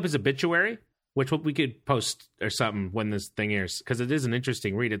 So I pulled up his obituary, which we could post or something when this thing airs, because it is an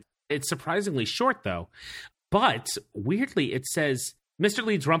interesting read. It's surprisingly short, though. But weirdly, it says, Mr.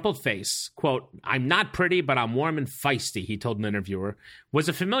 Leeds' rumpled face, quote, "I'm not pretty, but I'm warm and feisty," he told an interviewer, was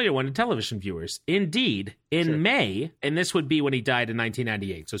a familiar one to television viewers. Indeed, in May, and this would be when he died in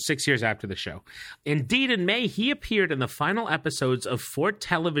 1998, so 6 years after the show. Indeed, in May, he appeared in the final episodes of 4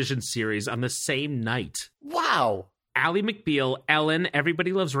 television series on the same night. Wow. Ally McBeal, Ellen,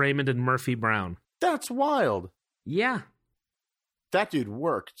 Everybody Loves Raymond, and Murphy Brown. That's wild. Yeah. That dude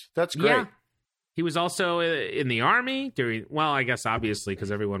worked. That's great. Yeah. He was also in the Army during, well, I guess obviously because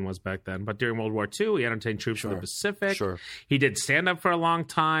everyone was back then, but during World War II, he entertained troops in the Pacific. Sure. He did stand-up for a long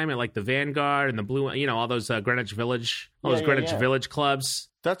time at like the Vanguard and the Blue, all those Greenwich Village, Village clubs.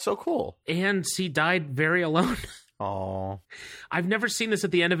 That's so cool. And he died very alone. Oh. I've never seen this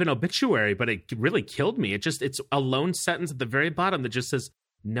at the end of an obituary, but it really killed me. It's a lone sentence at the very bottom that just says,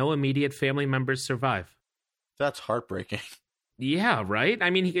 "No immediate family members survive." That's heartbreaking. Yeah, right? I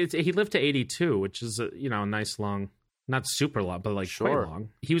mean, he lived to 82, which is, a nice long, not super long, but like quite long.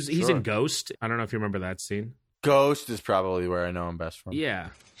 He's in Ghost. I don't know if you remember that scene. Ghost is probably where I know him best from. Yeah.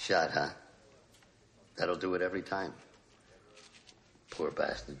 Shot, huh? That'll do it every time. Poor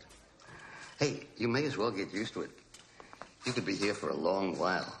bastard. Hey, you may as well get used to it. You could be here for a long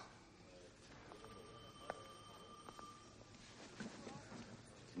while.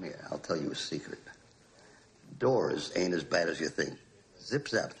 I'll tell you a secret. Doors ain't as bad as you think.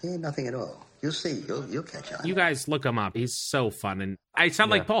 Zips up. Ain't nothing at all. You'll see. You'll catch on. You guys look him up. He's so fun. And I sound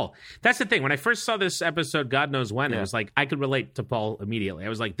like Paul. That's the thing. When I first saw this episode, God knows when, it was like, I could relate to Paul immediately. I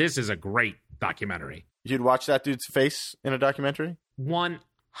was like, this is a great documentary. You'd watch that dude's face in a documentary?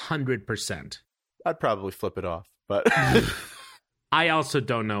 100%. I'd probably flip it off, but I also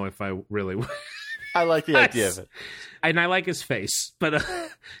don't know if I really would. I like the idea of it. And I like his face. But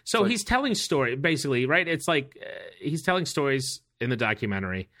so he's telling story, basically, right? It's like he's telling stories in the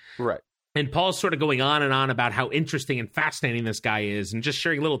documentary. Right. And Paul's sort of going on and on about how interesting and fascinating this guy is and just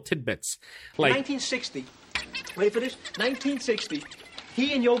sharing little tidbits. Like 1960, ready for this? 1960,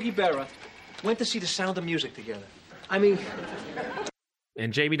 he and Yogi Berra went to see The Sound of Music together. I mean...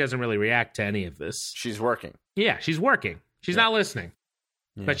 And Jamie doesn't really react to any of this. She's working. Yeah, she's working. She's not listening.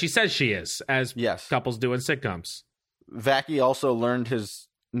 Yeah. But she says she is, as couples do in sitcoms. Vacky also learned his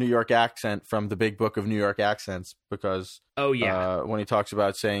New York accent from the Big Book of New York Accents because when he talks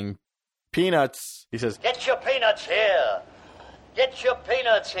about saying peanuts, he says, "Get your peanuts here. Get your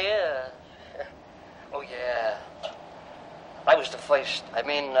peanuts here." Oh, yeah. I was the first. I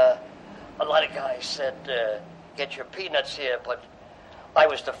mean, a lot of guys said, "Get your peanuts here," but I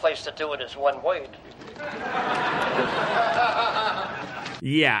was the first to do it as one word.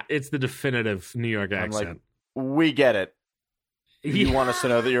 Yeah, it's the definitive New York accent. Like, we get it. You want us to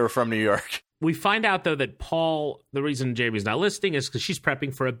know that you're from New York. We find out, though, that Paul, the reason Jamie's not listening is because she's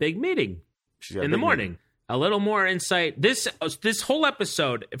prepping for a big meeting in the morning. A little more insight. This whole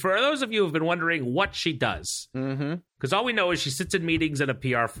episode, for those of you who have been wondering what she does, because all we know is she sits in meetings at a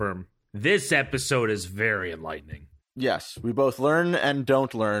PR firm. This episode is very enlightening. Yes, we both learn and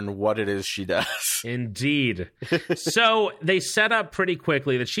don't learn what it is she does. Indeed. So they set up pretty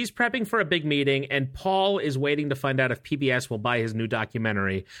quickly that she's prepping for a big meeting, and Paul is waiting to find out if PBS will buy his new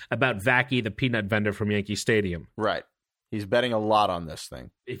documentary about Vacky, the peanut vendor from Yankee Stadium. Right. He's betting a lot on this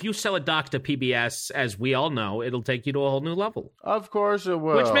thing. If you sell a doc to PBS, as we all know, it'll take you to a whole new level. Of course it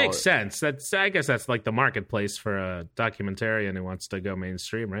will. Which makes sense. I guess that's like the marketplace for a documentarian who wants to go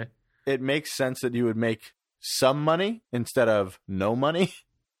mainstream, right? It makes sense that you would make some money instead of no money.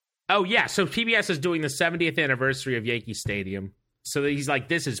 Oh, yeah. So PBS is doing the 70th anniversary of Yankee Stadium. So he's like,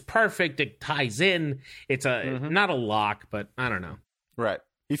 this is perfect. It ties in. It's not a lock, but I don't know. Right.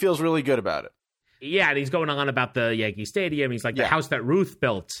 He feels really good about it. Yeah, and he's going on about the Yankee Stadium. He's like, the Yeah. house that Ruth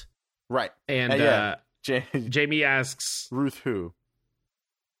built. Right. And Ja- Jamie asks, Ruth who?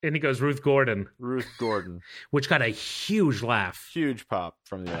 and he goes, Ruth Gordon, Ruth Gordon. which got a huge laugh. Huge pop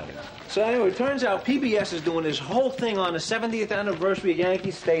from the audience. So anyway, it turns out PBS is doing this whole thing on the 70th anniversary of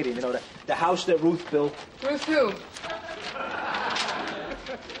Yankee Stadium. You know, the house that Ruth built. Ruth who?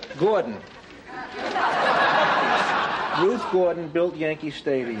 Gordon. Ruth Gordon built Yankee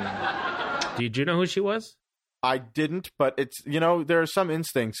Stadium. Did you know who she was? I didn't, but it's, there are some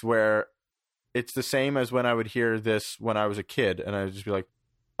instincts where it's the same as when I would hear this when I was a kid, and I would just be like,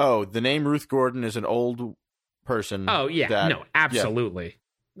 oh, the name Ruth Gordon is an old person. Oh, yeah. No, absolutely.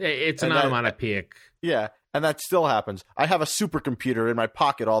 Yeah. It's an onomatopoeic. Yeah, and that still happens. I have a supercomputer in my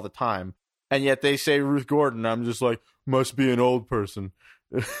pocket all the time, and yet they say Ruth Gordon. I'm just like, must be an old person.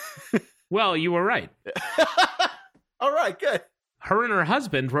 Well, you were right. All right, good. Her and her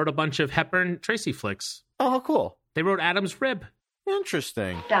husband wrote a bunch of Hepburn Tracy flicks. Oh, how cool. They wrote Adam's Rib.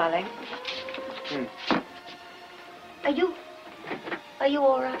 Interesting. Darling. Are you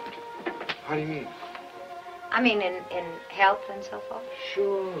all right? How do you mean? I mean, in health and so forth?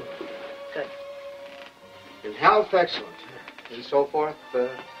 Sure. Good. In health, excellent. And so forth,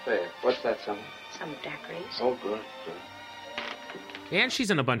 there. What's that, son? Some daiquiris. Oh, good. And she's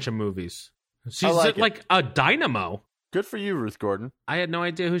in a bunch of movies. She's like like a dynamo. Good for you, Ruth Gordon. I had no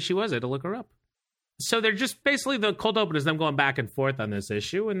idea who she was. I had to look her up. So they're just basically the cold open is them going back and forth on this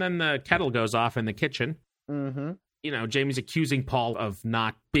issue, and then the kettle goes off in the kitchen. Mm-hmm. Jamie's accusing Paul of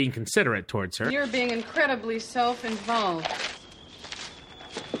not being considerate towards her. You're being incredibly self-involved.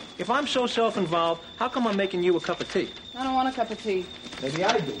 If I'm so self-involved, how come I'm making you a cup of tea? I don't want a cup of tea. Maybe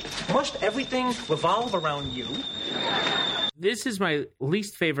I do. Must everything revolve around you? This is my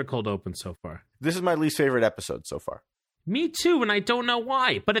least favorite cold open so far. This is my least favorite episode so far. Me too, and I don't know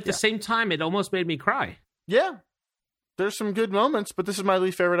why. But at the same time, it almost made me cry. Yeah. There's some good moments, but this is my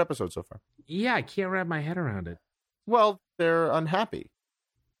least favorite episode so far. Yeah, I can't wrap my head around it. Well, they're unhappy.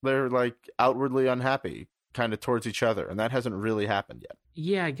 They're like outwardly unhappy, kind of towards each other, and that hasn't really happened yet.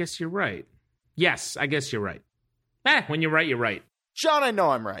 Yeah, I guess you're right. Yes, I guess you're right. When you're right, you're right. John, I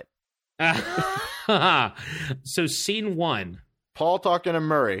know I'm right. So scene 1. Paul talking to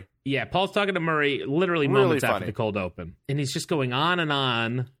Murray. Yeah, Paul's talking to Murray literally Really moments funny. after the cold open. And he's just going on and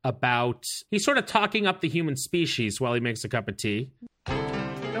on about... He's sort of talking up the human species while he makes a cup of tea. You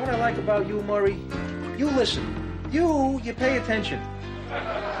know what I like about you, Murray? You listen. You pay attention.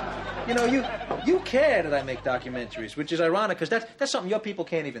 You care that I make documentaries, which is ironic, because that's something your people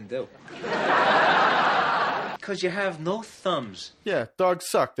can't even do. Because you have no thumbs. Yeah, dogs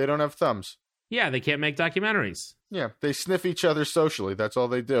suck. They don't have thumbs. Yeah, they can't make documentaries. Yeah, they sniff each other socially. That's all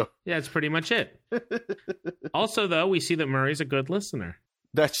they do. Yeah, that's pretty much it. Also, though, we see that Murray's a good listener.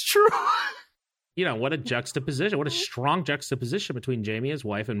 That's true. What a juxtaposition. What a strong juxtaposition between Jamie, his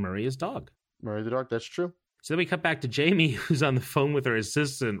wife, and Murray, his dog. Murray the dog, that's true. So then we cut back to Jamie, who's on the phone with her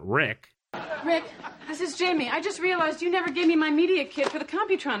assistant, Rick. Rick, this is Jamie. I just realized you never gave me my media kit for the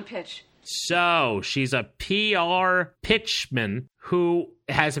Computron pitch. So she's a PR pitchman who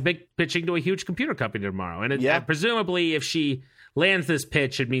has a big pitching to a huge computer company tomorrow. And presumably if she lands this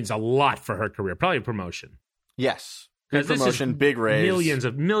pitch, it means a lot for her career. Probably a promotion. Yes. Big This promotion, is big raise.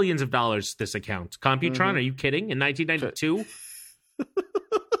 Millions of dollars, this account. Computron, Are you kidding? In 1992?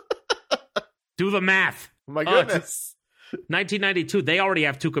 Do the math. My goodness. 1992, they already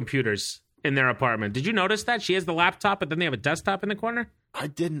have 2 computers in their apartment. Did you notice that? She has the laptop, but then they have a desktop in the corner? I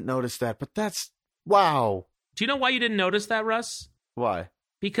didn't notice that, but that's... Wow. Do you know why you didn't notice that, Russ? Why?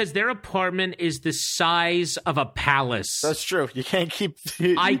 Because their apartment is the size of a palace. That's true. You can't keep...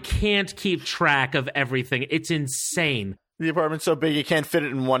 I can't keep track of everything. It's insane. The apartment's so big you can't fit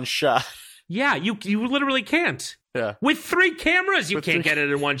it in one shot. Yeah, you literally can't. Yeah. With 3 cameras, you can't three- get it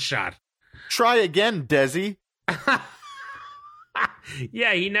in one shot. Try again, Desi.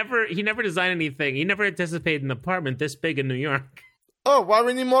 Yeah, he never designed anything. He never anticipated an apartment this big in New York. Oh, why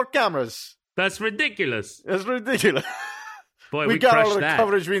we need more cameras? That's ridiculous. It's ridiculous. Boy, we got all crushed the that.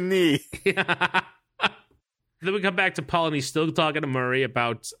 coverage we need. Then we come back to Paul, and he's still talking to Murray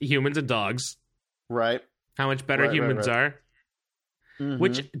about humans and dogs. Right. How much better Right, humans right. are. Mhm.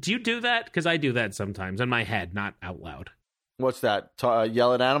 Which, do you do that? Because I do that sometimes in my head, not out loud. What's that?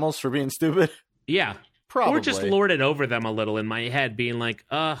 Yell at animals for being stupid? Yeah. Probably. Or just lord it over them a little in my head, being like,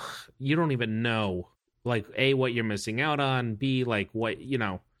 ugh, you don't even know. Like, A, what you're missing out on. B, like, what,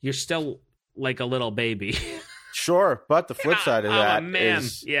 you're still like a little baby. Sure, but the flip side of that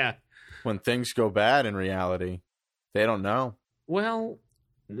is yeah. when things go bad in reality, they don't know. Well,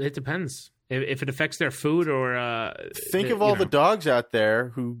 it depends. If it affects their food or... Think of all the dogs out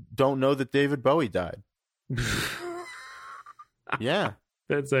there who don't know that David Bowie died. Yeah.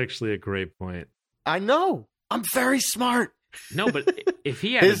 That's actually a great point. I know. I'm very smart. No, but if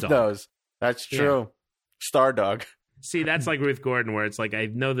he had His a dog... knows. That's true. Yeah. Star Dog. See, that's like Ruth Gordon, where it's like, I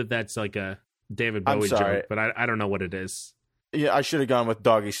know that that's like a David Bowie joke, but I don't know what it is. Yeah, I should have gone with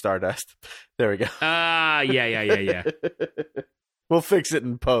Doggy Stardust. There we go. Yeah. We'll fix it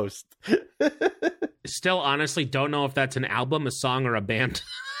in post. Still, honestly, don't know if that's an album, a song, or a band.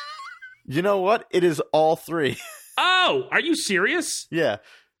 You know what? It is all three. Oh, are you serious? Yeah.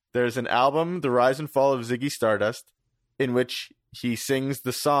 There's an album, The Rise and Fall of Ziggy Stardust, in which he sings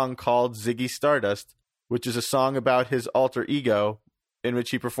the song called Ziggy Stardust, which is a song about his alter ego, in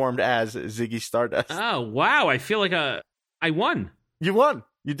which he performed as Ziggy Stardust. Oh, wow. I feel like I won. You won.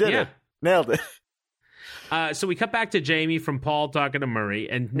 You did it. Nailed it. So we cut back to Jamie from Paul talking to Murray,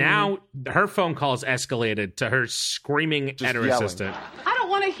 and now her phone calls escalated to her screaming at her assistant. I don't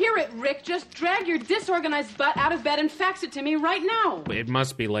want to hear it, Rick. Just drag your disorganized butt out of bed and fax it to me right now. It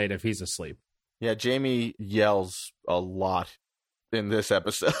must be late if he's asleep. Yeah, Jamie yells a lot in this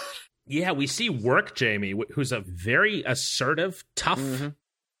episode. Yeah, we see work Jamie, who's a very assertive, tough,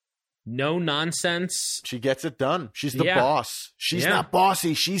 no nonsense. She gets it done. She's the boss. She's not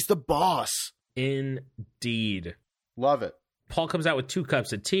bossy. She's the boss. Indeed. Love it. Paul comes out with 2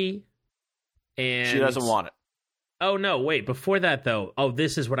 cups of tea. And she doesn't want it. Oh, no, wait. Before that, though,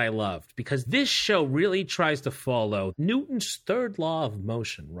 this is what I loved. Because this show really tries to follow Newton's third law of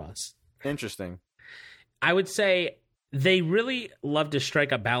motion, Russ. Interesting. I would say they really love to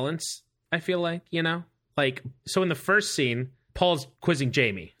strike a balance, I feel like, Like, so in the first scene, Paul's quizzing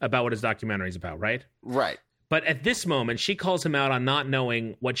Jamie about what his documentary is about, right? Right. But at this moment, she calls him out on not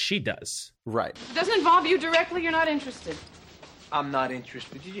knowing what she does. Right. It doesn't involve you directly. You're not interested. I'm not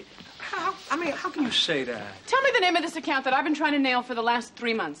interested. How can you say that? Tell me the name of this account that I've been trying to nail for the last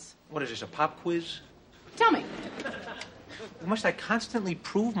 3 months. What is this, a pop quiz? Tell me. Must I constantly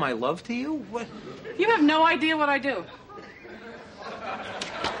prove my love to you? What? You have no idea what I do.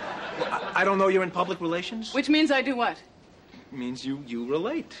 Well, I don't know you're in public relations? Which means I do what? It means you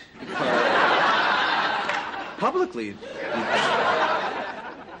relate. Publicly.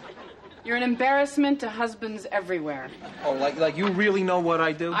 You're an embarrassment to husbands everywhere. Oh, like you really know what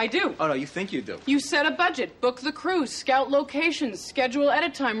I do? I do. Oh, no, you think you do. You set a budget, book the crew, scout locations, schedule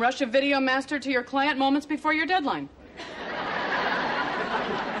edit time, rush a video master to your client moments before your deadline.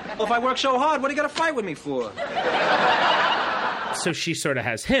 Well, if I work so hard, what do you got to fight with me for? So she sort of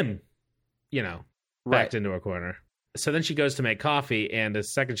has him, backed into a corner. So then she goes to make coffee, and the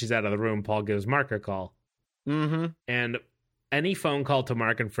second she's out of the room, Paul gives Mark a call. Mm-hmm. And any phone call to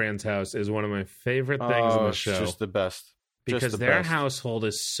Mark and Fran's house is one of my favorite things in the show. It's just the best. Because their household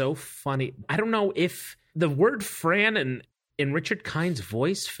is so funny. I don't know if the word Fran in Richard Kind's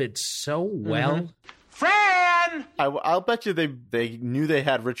voice fits so well. Mm-hmm. Fran! I'll bet you they knew they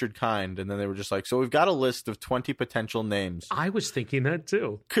had Richard Kind, and then they were just like, so we've got a list of 20 potential names. I was thinking that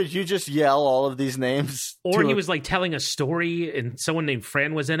too. Could you just yell all of these names? Or he was like telling a story, and someone named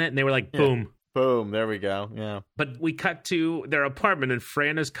Fran was in it, and they were like, boom. Boom, there we go, yeah. But we cut to their apartment, and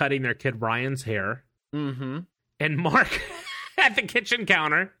Fran is cutting their kid Ryan's hair. Mm-hmm. And Mark, at the kitchen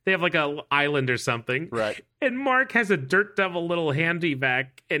counter, they have like an island or something. Right. And Mark has a Dirt Devil little handy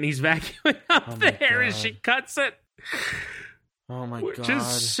vac, and he's vacuuming up the hair as she cuts it. Oh, my Which God.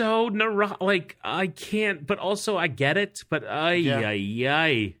 is so like, I can't, but also I get it, but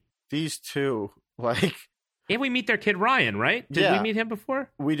ay. These two, like... And we meet their kid Ryan, right? Did we meet him before?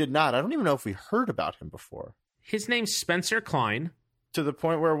 We did not. I don't even know if we heard about him before. His name's Spencer Klein. To the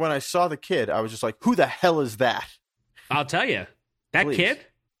point where when I saw the kid, I was just like, who the hell is that? I'll tell you. That Please. kid?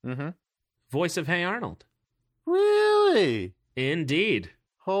 Mm-hmm. Voice of Hey Arnold. Really? Indeed.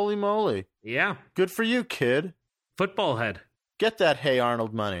 Holy moly. Yeah. Good for you, kid. Football head. Get that Hey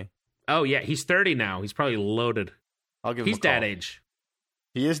Arnold money. Oh, yeah. He's 30 now. He's probably loaded. I'll give him He's a call. that age.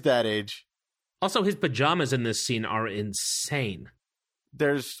 He is that age. Also, his pajamas in this scene are insane.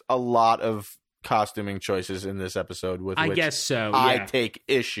 There's a lot of costuming choices in this episode with which guess so, I yeah. take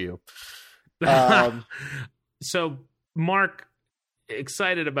issue. So Mark,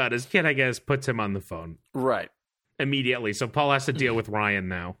 excited about his kid, I guess, puts him on the phone. Right. Immediately. So Paul has to deal with Ryan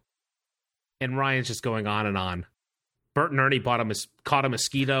now. And Ryan's just going on and on. Bert and Ernie caught a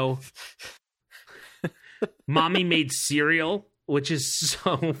mosquito. Mommy made cereal, which is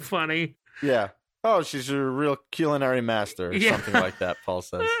so funny. Yeah. Oh, she's a real culinary master or something like that, Paul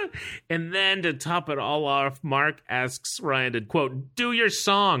says. And then to top it all off, Mark asks Ryan to, quote, do your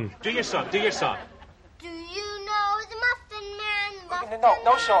song. Do your song. Do your song. Do you know the Muffin Man?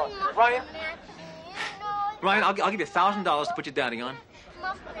 No song. Ryan, Ryan, I'll give you $1,000 to put your daddy on.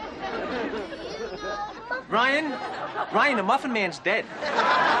 Ryan, the Muffin Man's dead.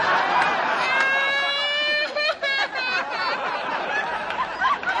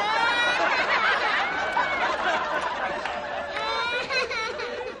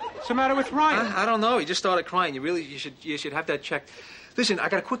 What's the matter with Ryan? I don't know. He just started crying. You should have that checked. Listen, I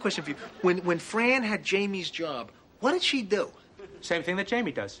got a quick question for you. When Fran had Jamie's job, what did she do? Same thing that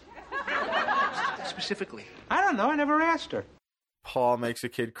Jamie does. Specifically. I don't know. I never asked her. Paul makes a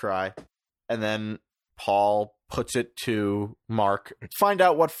kid cry, and then Paul puts it to Mark. Find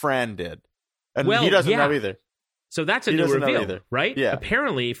out what Fran did. And he doesn't know either. So that's a new reveal, right? Yeah.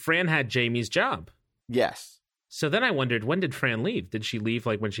 Apparently, Fran had Jamie's job. Yes. So then I wondered, when did Fran leave? Did she leave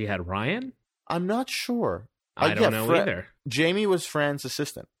like when she had Ryan? I'm not sure. I don't know either. Jamie was Fran's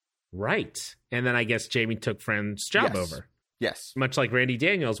assistant. Right. And then I guess Jamie took Fran's job over. Yes. Much like Randy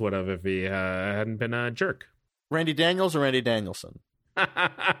Daniels would have if he hadn't been a jerk. Randy Daniels or Randy Danielson?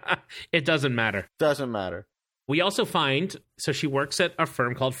 It doesn't matter. Doesn't matter. We also find, so she works at a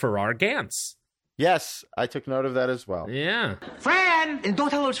firm called Farrar Gantz. Yes, I took note of that as well. Yeah. Fran! And don't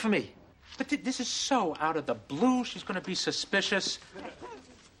tell her it's for me. But this is so out of the blue. She's going to be suspicious.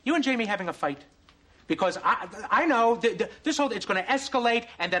 You and Jamie having a fight? Because I know it's going to escalate,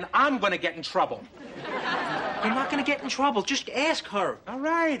 and then I'm going to get in trouble. You're not going to get in trouble. Just ask her. All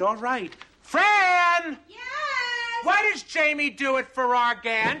right. Fran! Yes? Why does Jamie do it for our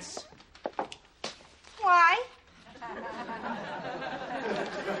Gantz? Why?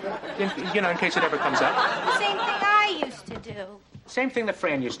 In case it ever comes up. The same thing I used to do. Same thing that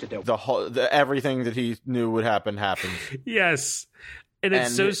Fran used to do. Everything that he knew would happen happens. Yes. And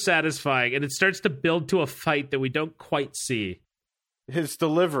it's so satisfying. And it starts to build to a fight that we don't quite see. His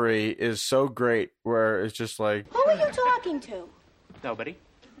delivery is so great where it's just like... Who are you talking to? Nobody.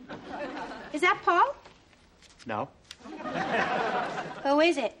 Is that Paul? No. Who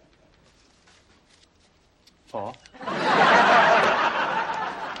is it? Paul.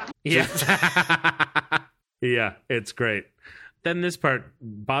 Yeah. Yeah, it's great. Then this part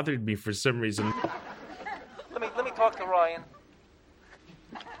bothered me for some reason. Let me talk to Ryan.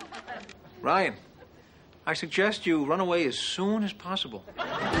 Ryan, I suggest you run away as soon as possible.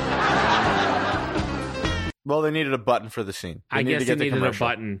 Well, they needed a button for the scene. I guess they needed a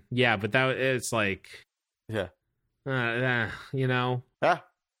button. Yeah, but it's like... Yeah. You know? Yeah.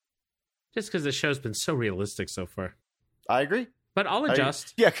 Just because the show's been so realistic so far. I agree. But I'll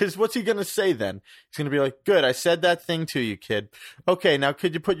adjust. Yeah, because what's he going to say then? He's going to be like, good, I said that thing to you, kid. Okay, now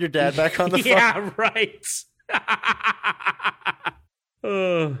could you put your dad back on the phone? Yeah, right.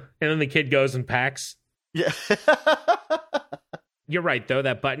 And then the kid goes and packs. Yeah. You're right, though.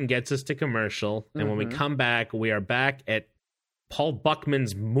 That button gets us to commercial. And when we come back, we are back at Paul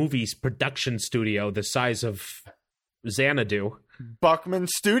Buckman's movies production studio, the size of Xanadu. Buckman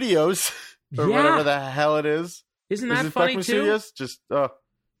Studios, or whatever the hell it is. Isn't that funny, Buckman too? Studios? Just,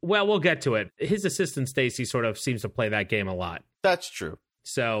 Well, we'll get to it. His assistant, Stacy, sort of seems to play that game a lot. That's true.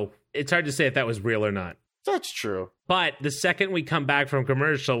 So it's hard to say if that was real or not. That's true. But the second we come back from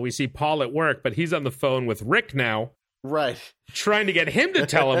commercial, we see Paul at work, but he's on the phone with Rick now. Right. Trying to get him to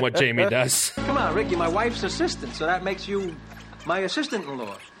tell him what Jamie does. Come on, Rick, you're my wife's assistant, so that makes you my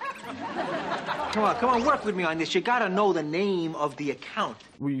assistant-in-law. Come on, work with me on this. You gotta know the name of the account.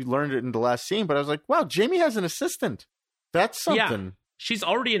 We learned it in the last scene, but I was like, wow, Jamie has an assistant. That's something. Yeah. She's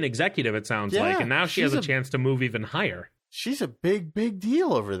already an executive, it sounds like, and now she has a chance to move even higher. She's a big, big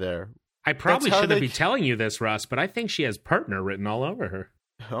deal over there. I probably shouldn't be telling you this, Russ, but I think she has partner written all over her.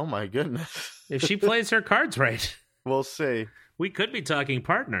 Oh, my goodness. If she plays her cards right. We'll see. We could be talking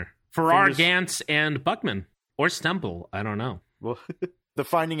partner. Farrar, Gantz, and Buckman. Or Stumble. I don't know. Well, the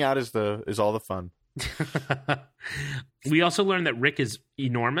finding out is all the fun. We also learned that Rick is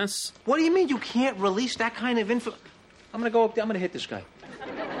enormous. What do you mean you can't release that kind of info? I'm gonna go up there. I'm gonna hit this guy.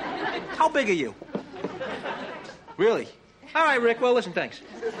 How big are you? Really? All right, Rick. Well, listen, thanks.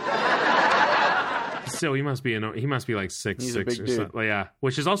 So he must be like 6'6" or something. Yeah,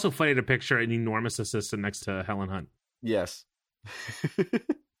 which is also funny to picture an enormous assistant next to Helen Hunt. Yes.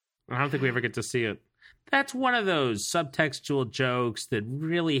 I don't think we ever get to see it. That's one of those subtextual jokes that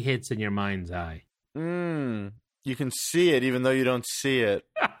really hits in your mind's eye. You can see it even though you don't see it.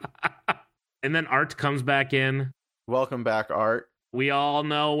 And then Art comes back in. Welcome back, Art. We all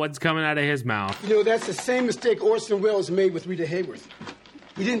know what's coming out of his mouth. You know, that's the same mistake Orson Welles made with Rita Hayworth.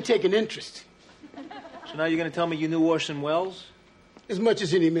 He didn't take an interest. So now you're going to tell me you knew Orson Welles? As much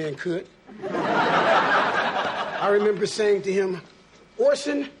as any man could. I remember saying to him,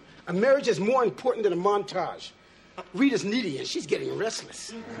 Orson, a marriage is more important than a montage. Rita's needy and she's getting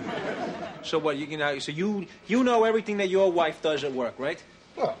restless. So what? So you know everything that your wife does at work, right?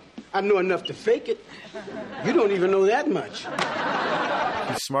 Well, I know enough to fake it. You don't even know that much.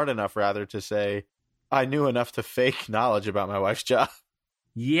 He's smart enough, rather, to say, I knew enough to fake knowledge about my wife's job.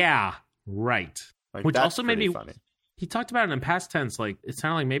 Yeah, right. Like, Which that's also made me funny. He talked about it in past tense. Like, it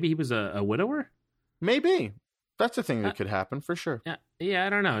sounded like maybe he was a widower? Maybe. That's a thing that could happen, for sure. Yeah, I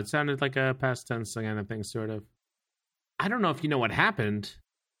don't know. It sounded like a past tense kind of thing, sort of. I don't know if you know what happened.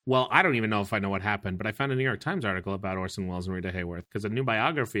 Well, I don't even know if I know what happened, but I found a New York Times article about Orson Welles and Rita Hayworth because a new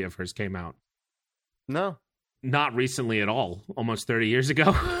biography of hers came out. No. Not recently at all. Almost 30 years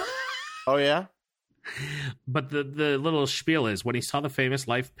ago. Oh, yeah? But the little spiel is, when he saw the famous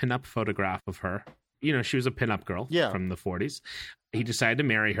Life pinup photograph of her, you know, she was a pinup girl from the 40s. He decided to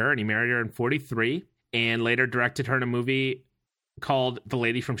marry her, and he married her in 43, and later directed her in a movie called The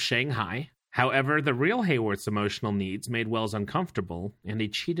Lady from Shanghai. However, the real Hayworth's emotional needs made Welles uncomfortable, and he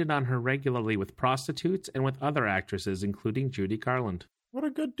cheated on her regularly with prostitutes and with other actresses, including Judy Garland. What a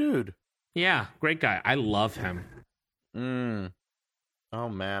good dude. Yeah, great guy. I love him. Oh,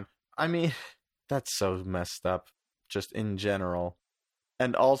 man. I mean, that's so messed up, just in general.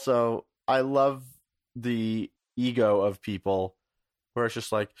 And also, I love the ego of people where it's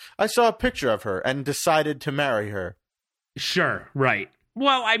just like, I saw a picture of her and decided to marry her. Sure, right.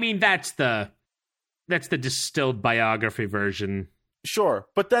 Well, I mean, that's the distilled biography version. Sure,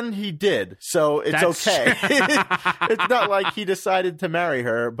 but then he did, so it's okay. It's not like he decided to marry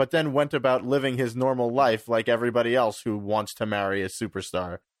her, but then went about living his normal life like everybody else who wants to marry a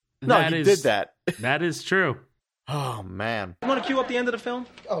superstar. No, he did that. That is true. Oh, man. You want to cue up the end of the film?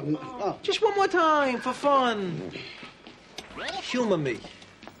 Oh, no. Just one more time, for fun. Humor me.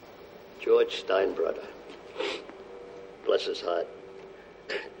 George Steinbrenner. Bless his heart.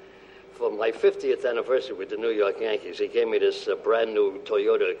 For my 50th anniversary with the New York Yankees, he gave me this brand new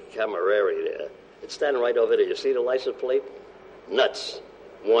Toyota Camry there. It's standing right over there. You see the license plate? Nuts.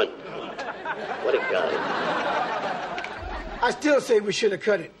 1. What a guy. I still say we should have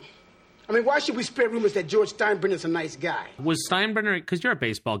cut it. I mean, why should we spread rumors that George Steinbrenner's a nice guy? Was Steinbrenner, because you're a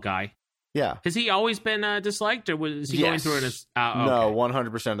baseball guy. Yeah. Has he always been disliked, or was he going through it as... okay. No,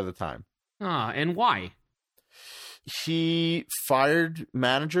 100% of the time. And why? He fired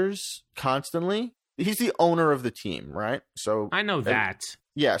managers constantly. He's the owner of the team, right? So I know that.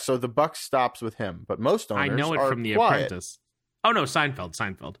 Yeah, so the buck stops with him. But most owners I know it are from The quiet. Apprentice. Oh, no,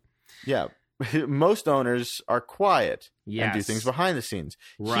 Seinfeld. Yeah. Most owners are quiet and do Yes. things behind the scenes.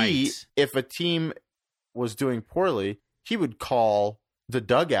 Right. If a team was doing poorly, he would call the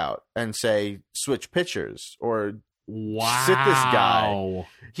dugout and say, switch pitchers or sit this guy.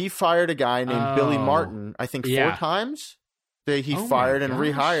 He fired a guy named Billy Martin, I think 4 times. He fired and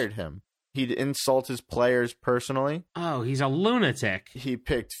rehired him. He'd insult his players personally. Oh, he's a lunatic. He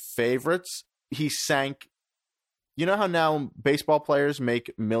picked favorites. He sank. You know how now baseball players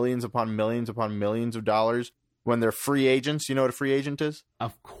make millions upon millions upon millions of dollars when they're free agents? You know what a free agent is?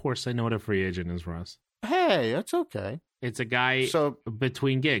 Of course I know what a free agent is, Russ. Hey, that's okay. It's a guy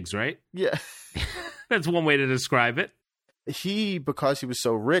between gigs, right? Yeah. That's one way to describe it. He, because he was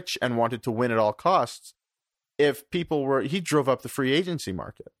so rich and wanted to win at all costs, he drove up the free agent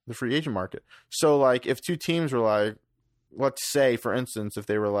market. So, like, if 2 teams were like, let's say, for instance, if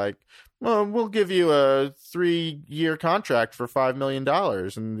they were like, well, we'll give you a 3-year contract for $5 million.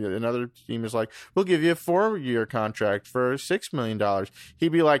 And another team is like, we'll give you a 4-year contract for $6 million. He'd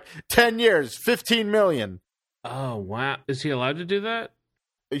be like, 10 years, $15 million. Oh, wow. Is he allowed to do that?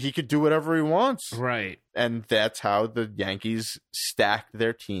 He could do whatever he wants. Right. And that's how the Yankees stacked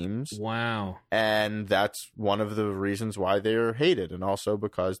their teams. Wow. And that's one of the reasons why they are hated, and also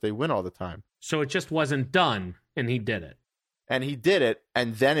because they win all the time. So it just wasn't done, and he did it. And he did it,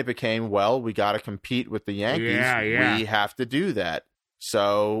 and then it became, well, we got to compete with the Yankees. Yeah. We have to do that.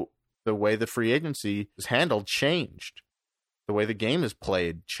 So the way the free agency is handled changed. The way the game is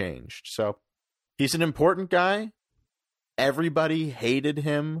played changed. So he's an important guy. Everybody hated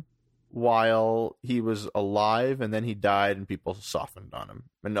him while he was alive, and then he died, and people softened on him.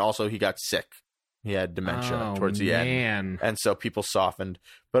 And also, he got sick. He had dementia towards the end. And so people softened.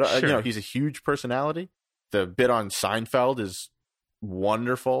 But, Sure. He's a huge personality. The bit on Seinfeld is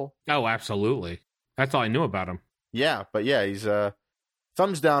wonderful. Oh, absolutely. That's all I knew about him. Yeah, but yeah, he's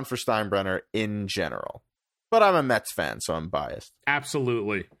thumbs down for Steinbrenner in general. But I'm a Mets fan, so I'm biased.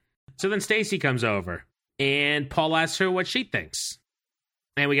 Absolutely. So then Stacy comes over, and Paul asks her what she thinks.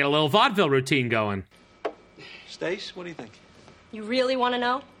 And we get a little vaudeville routine going. Stace, what do you think? You really want to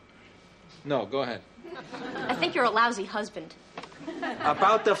know? No, go ahead. I think you're a lousy husband.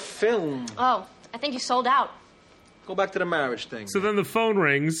 About the film. Oh, I think you sold out. go back to the marriage thing. So then the phone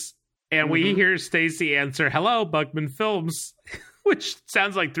rings, and we hear Stacy answer, "Hello, Buckman Films," which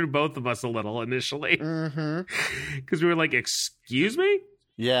sounds like threw both of us a little initially. Because we were like, excuse me?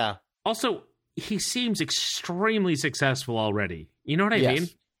 Yeah. Also, he seems extremely successful already. You know what I mean?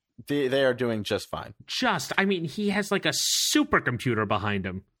 They are doing just fine. He has like a supercomputer behind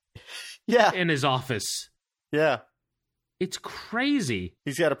him. Yeah. In his office. Yeah. It's crazy.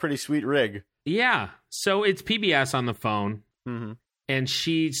 He's got a pretty sweet rig. Yeah. So it's PBS on the phone. Mm-hmm. And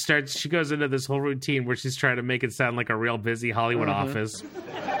she goes into this whole routine where she's trying to make it sound like a real busy Hollywood office.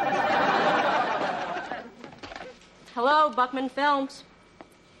 Hello, Buckman Films.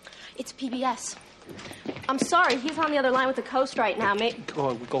 It's PBS. I'm sorry, he's on the other line with the Coast right now.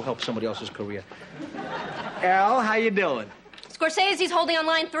 Go help somebody else's career. Al, how you doing? Scorsese's holding on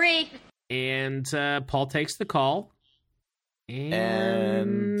line 3. And Paul takes the call.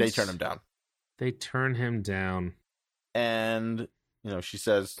 And they turn him down. They turn him down. And, she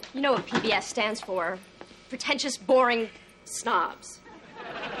says... You know what PBS stands for? Pretentious, boring snobs.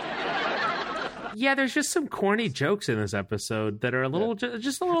 Yeah, there's just some corny jokes in this episode that are a little,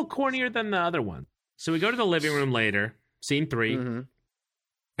 just a little cornier than the other one. So we go to the living room later, scene 3. Mm-hmm.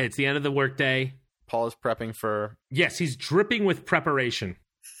 It's the end of the workday. Paul is prepping for... Yes, he's dripping with preparation.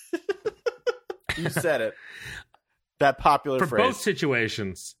 You said it. That popular for phrase. Both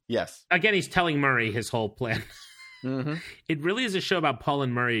situations. Yes. Again, he's telling Murray his whole plan. Mm-hmm. It really is a show about Paul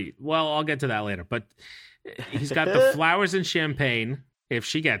and Murray. Well, I'll get to that later. But he's got the flowers and champagne, if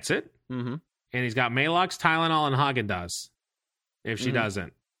she gets it. Mm-hmm. And he's got Maalox, Tylenol, and Haagen-Dazs, if she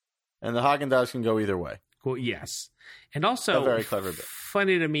doesn't. And the Haagen-Dazs can go either way. Cool. Yes. And also, a very clever bit.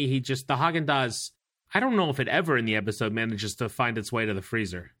 Funny to me, the Haagen-Dazs, I don't know if it ever in the episode manages to find its way to the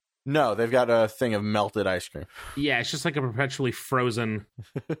freezer. No, they've got a thing of melted ice cream. Yeah, it's just like a perpetually frozen...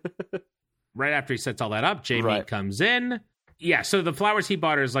 Right after he sets all that up, Jamie comes in. Yeah, so the flowers he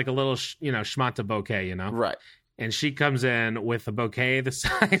bought her is like a little, schmata bouquet, Right. And she comes in with a bouquet the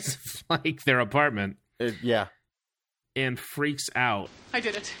size of, like, their apartment. Yeah. And freaks out. I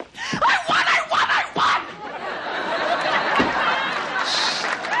did it.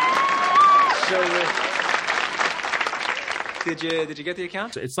 So, did you get the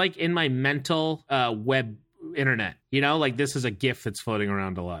account? It's like in my mental web internet. Like this is a GIF that's floating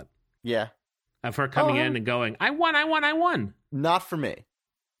around a lot. Yeah. Of her coming in and going, I won. Not for me.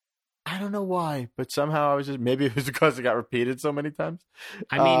 I don't know why, but somehow I was maybe it was because it got repeated so many times.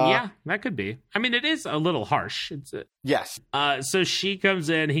 I mean, yeah, that could be. I mean, it is a little harsh. Yes. So she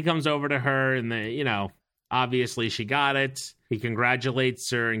comes in, he comes over to her, and obviously she got it. He congratulates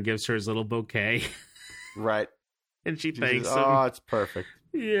her and gives her his little bouquet. Right. And she thanks him. Oh, it's perfect.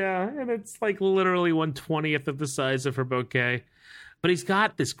 Yeah, and it's like literally 1/20th of the size of her bouquet. But he's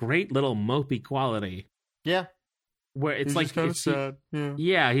got this great little mopey quality. Yeah. Where it's he's like... Just kind of sad.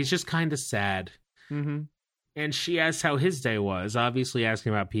 Yeah, he's just kind of sad. Mm-hmm. And she asks how his day was, obviously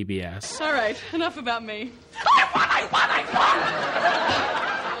asking about PBS. All right, enough about me. I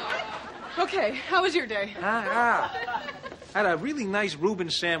won! Okay, how was your day? I had a really nice Reuben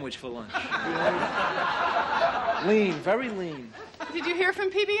sandwich for lunch. Lean, very lean. Did you hear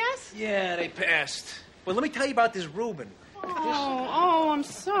from PBS? Yeah, they passed. Well, let me tell you about this Reuben. I'm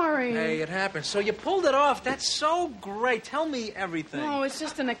sorry. Hey, it happened. So you pulled it off. That's so great. Tell me everything. Oh, it's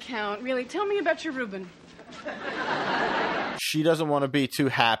just an account. Really, tell me about your Reuben. She doesn't want to be too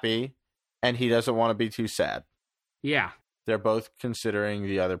happy, and he doesn't want to be too sad. Yeah. They're both considering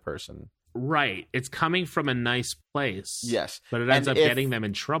the other person. Right. It's coming from a nice place. Yes. But it ends up getting them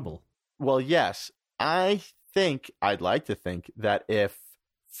in trouble. Well, yes. I'd like to think that if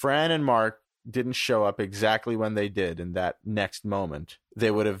Fran and Mark didn't show up exactly when they did in that next moment, they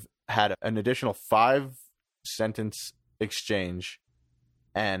would have had an additional 5-sentence exchange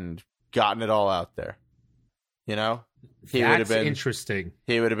and gotten it all out there. He would have been interesting.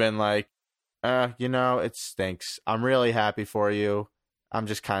 He would have been like, it stinks. I'm really happy for you. I'm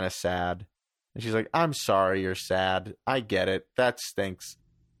just kind of sad. And she's like, I'm sorry you're sad. I get it. That stinks.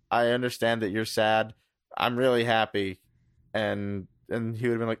 I understand that you're sad. I'm really happy. And he would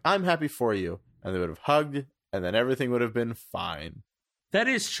have been like, I'm happy for you. And they would have hugged, and then everything would have been fine. That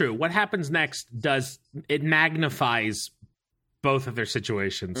is true. What happens next it magnifies both of their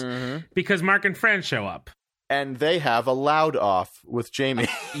situations. Mm-hmm. Because Mark and Fran show up. And they have a loud off with Jamie.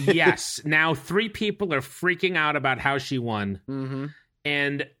 Yes. Now 3 people are freaking out about how she won. Mm-hmm.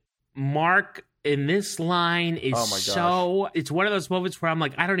 And Mark... in this line is it's one of those moments where I'm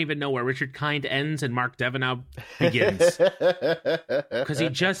like, I don't even know where Richard Kind ends and Mark Devenau begins. Because he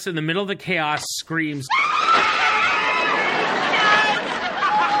just, in the middle of the chaos, screams.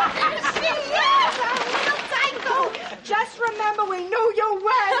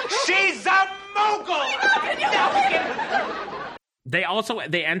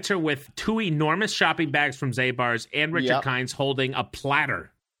 They enter with 2 enormous shopping bags from Zabar's and Richard Kynes holding a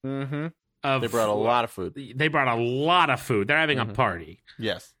platter. Mm-hmm. They brought a lot of food. They brought a lot of food. They're having a party.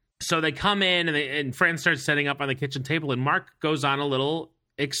 Yes. So they come in, and Fran starts setting up on the kitchen table, and Mark goes on a little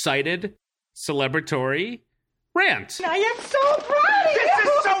excited, celebratory rant. I am so proud of you! This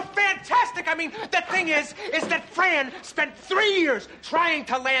is so fantastic! I mean, the thing is that Fran spent 3 years trying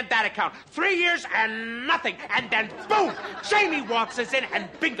to land that account. 3 years and nothing. And then, boom! Jamie walks us in, and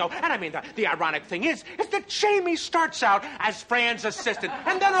bingo. And I mean, the ironic thing is that Jamie starts out as Fran's assistant.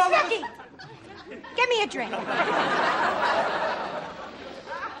 And then all of Snooki, get me a drink.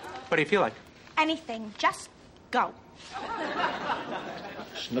 What do you feel like? Anything. Just go.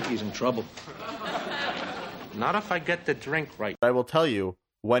 Snooki's in trouble. Not if I get the drink right. I will tell you,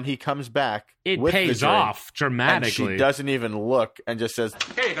 when he comes back, it with pays the drink, off dramatically. And she doesn't even look and just says,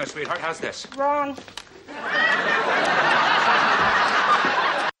 "Here you go, sweetheart. How's this?" Wrong.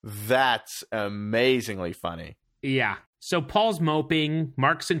 That's amazingly funny. Yeah. So Paul's moping.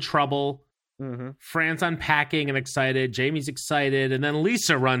 Mark's in trouble. Mm-hmm. Fran's unpacking and excited. Jamie's excited. And then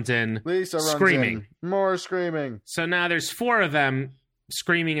Lisa runs in. Screaming. More screaming. So now there's 4 of them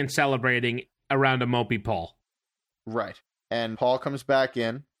screaming and celebrating around a mopey Paul. Right. And Paul comes back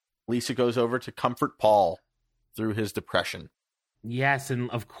in. Lisa goes over to comfort Paul through his depression. Yes,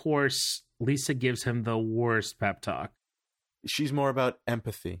 and of course, Lisa gives him the worst pep talk. She's more about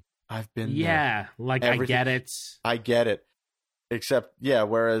empathy. I've been there. Like, everything. I get it. Except,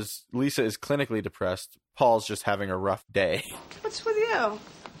 whereas Lisa is clinically depressed, Paul's just having a rough day. What's with you?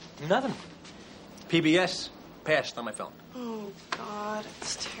 Nothing. PBS passed on my phone. Oh, God,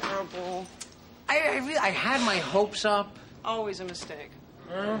 it's terrible. I had my hopes up. Always a mistake.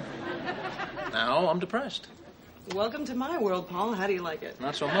 Now I'm depressed. Welcome to my world, Paul. How do you like it?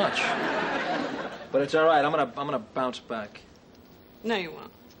 Not so much. But it's all right. I'm gonna bounce back. No, you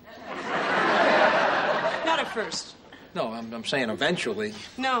won't. Not at first. No, I'm saying eventually.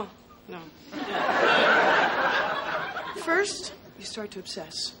 No. First, you start to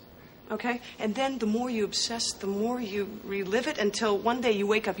obsess. Okay? And then the more you obsess, the more you relive it until one day you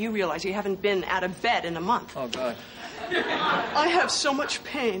wake up, you realize you haven't been out of bed in a month. Oh, God. I have so much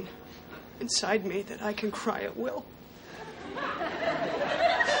pain inside me that I can cry at will.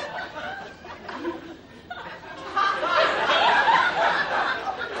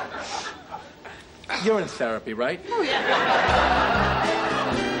 You're in therapy, right? Oh, yeah.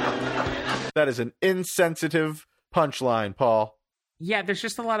 That is an insensitive punchline, Paul. Yeah, there's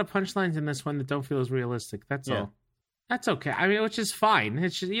just a lot of punchlines in this one that don't feel as realistic. That's all. That's okay. I mean, which is fine.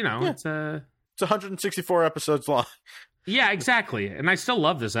 It's just, it's 164 episodes long. Yeah, exactly. And I still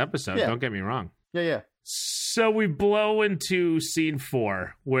love this episode. Yeah. Don't get me wrong. Yeah. So we blow into scene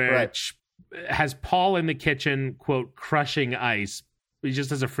 4, which has Paul in the kitchen, quote, crushing ice. He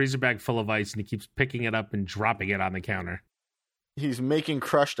just has a freezer bag full of ice, and he keeps picking it up and dropping it on the counter. He's making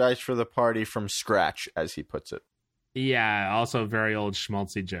crushed ice for the party from scratch, as he puts it. Yeah, also a very old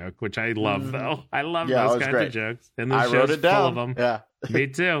schmaltzy joke, which I love, though. I love those kinds of jokes. And I wrote it down. Full of them. Yeah. Me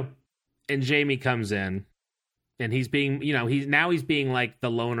too. And Jamie comes in, and he's being, he's being like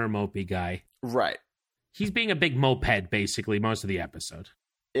the loner mopey guy. Right. He's being a big moped, basically, most of the episode.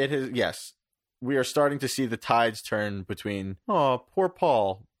 It is, yes. We are starting to see the tides turn between, oh, poor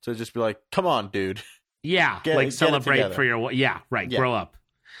Paul, to just be like, come on, dude. Yeah, celebrate for your... Yeah, right, grow up.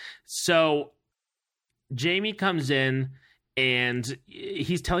 So Jamie comes in, and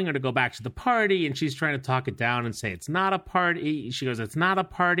he's telling her to go back to the party, and she's trying to talk it down and say it's not a party. She goes, it's not a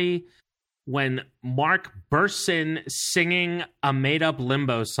party. When Mark bursts in singing a made-up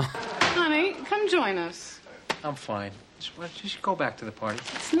Limbo song. Honey, come join us. I'm fine. Just go back to the party.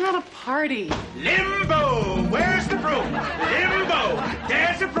 It's not a party. Limbo! Where's the broom? Limbo!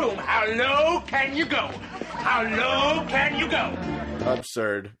 There's the broom. How low can you go? How low can you go?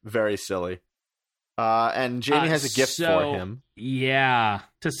 Absurd. Very silly. And Jamie has a gift for him. Yeah.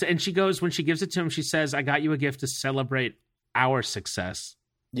 And she goes, when she gives it to him, she says, I got you a gift to celebrate our success.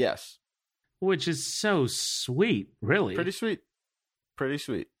 Yes. Which is so sweet, really. Pretty sweet.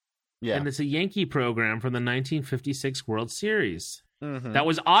 Yeah. And it's a Yankee program from the 1956 World Series. Mm-hmm. That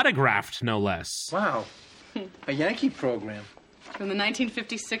was autographed, no less. Wow. A Yankee program. From the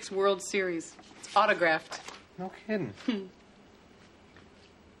 1956 World Series. It's autographed. No kidding.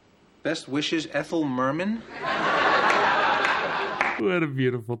 Best wishes, Ethel Merman. What a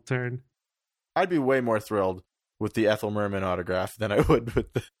beautiful turn. I'd be way more thrilled with the Ethel Merman autograph than I would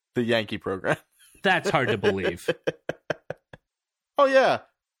with the Yankee program. That's hard to believe. Oh, yeah.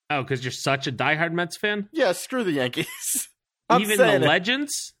 Oh, because you're such a diehard Mets fan? Yeah, screw the Yankees. Even the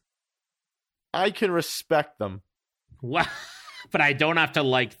legends? I can respect them. Well, but I don't have to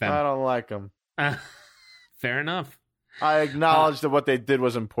like them. I don't like them. Fair enough. I acknowledge that what they did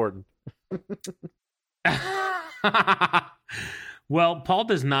was important. Well, Paul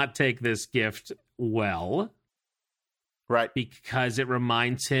does not take this gift well. Right. Because it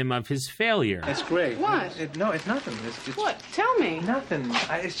reminds him of his failure. That's great. What? No, it's nothing. It's What? Tell me. Nothing.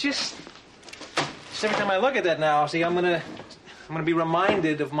 It's just every time I look at that now, see, I'm gonna be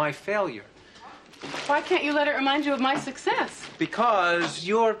reminded of my failure. Why can't you let it remind you of my success? Because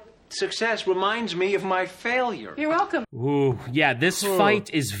your success reminds me of my failure. You're welcome. Ooh, yeah, this fight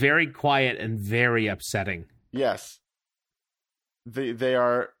is very quiet and very upsetting. Yes. They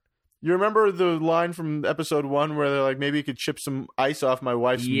are... You remember the line from episode 1 where they're like, maybe you could chip some ice off my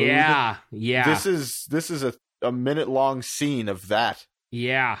wife's mood? Yeah. This is a minute-long scene of that.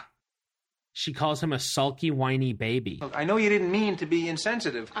 Yeah. She calls him a sulky, whiny baby. Look, I know you didn't mean to be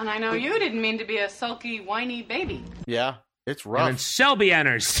insensitive. And I know you didn't mean to be a sulky, whiny baby. Yeah, it's rough. And then Selby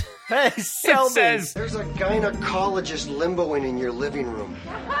enters. Hey, Selby! Says, there's a gynecologist limboing in your living room.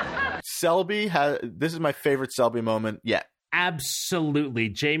 Selby this is my favorite Selby moment yet. Absolutely.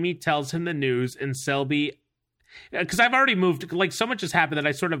 Jamie tells him the news, and Selby... Because I've already moved... Like, so much has happened that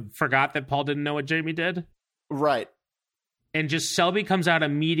I sort of forgot that Paul didn't know what Jamie did. Right. And just Selby comes out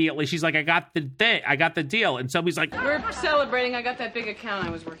immediately. She's like, I got the deal. And Selby's like... We're celebrating. I got that big account I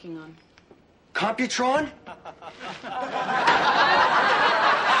was working on. Computron?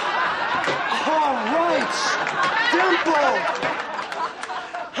 All right! Dimple!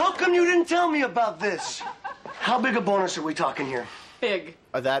 How come you didn't tell me about this? How big a bonus are we talking here? Big.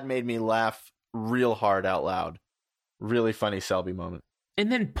 That made me laugh real hard out loud. Really funny Selby moment.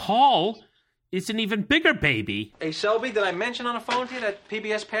 And then Paul is an even bigger baby. Hey, Selby, did I mention on the phone to you that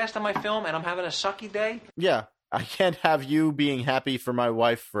PBS passed on my film and I'm having a sucky day? Yeah. I can't have you being happy for my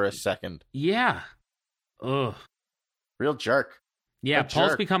wife for a second. Yeah. Ugh. Real jerk. Yeah,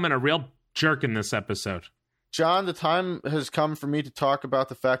 Paul's becoming a real jerk in this episode. John, the time has come for me to talk about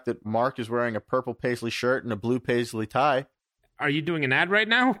the fact that Mark is wearing a purple paisley shirt and a blue paisley tie. Are you doing an ad right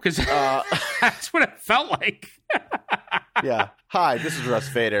now? Because that's what it felt like. Yeah. Hi, this is Russ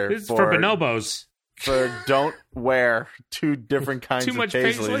Fader. This is for bonobos. For don't wear two different kinds Too of much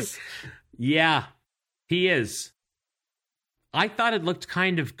paisleys. paisley? Yeah, he is. I thought it looked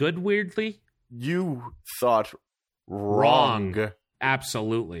kind of good, weirdly. You thought wrong.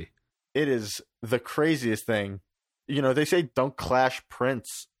 Absolutely. It is the craziest thing. You know, they say don't clash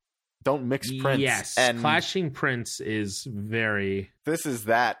prints. Don't mix prints. Yes, and clashing prints is very... This is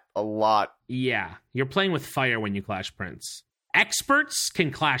that a lot. Yeah, you're playing with fire when you clash prints. Experts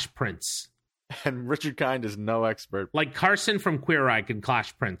can clash prints. And Richard Kind is no expert. Like Carson from Queer Eye can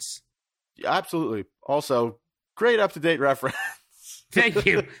clash prints. Absolutely. Also, great up-to-date reference. Thank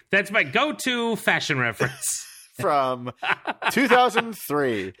you. That's my go-to fashion reference. From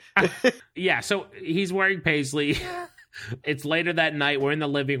 2003. Yeah, so he's wearing paisley. It's later that night. We're in the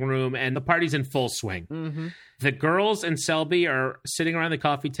living room, and the party's in full swing. Mm-hmm. The girls and Selby are sitting around the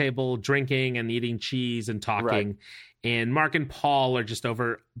coffee table, drinking and eating cheese and talking. Right. And Mark and Paul are just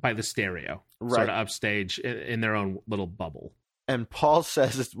over by the stereo, Right. sort of upstage in their own little bubble. And Paul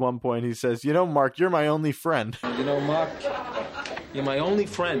says at one point, he says, you know, Mark, you're my only friend. You know, Mark, you're my only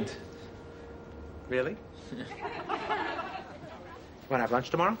friend. Really? Want to have lunch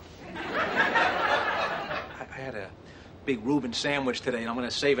tomorrow? I had a big Reuben sandwich today, and I'm going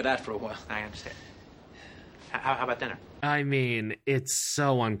to savor that for a while. I understand. How about dinner? I mean, it's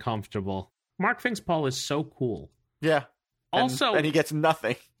so uncomfortable. Mark thinks Paul is so cool. Yeah. And He gets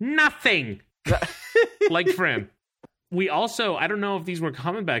nothing. Nothing! Like Fran. We also, I don't know if these were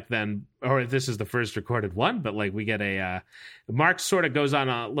common back then, or if this is the first recorded one, but like we get Mark sort of goes on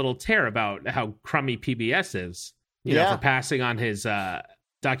a little tear about how crummy PBS is, you know, for passing on his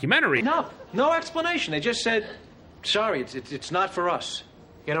documentary. No explanation. They just said, sorry, it's not for us.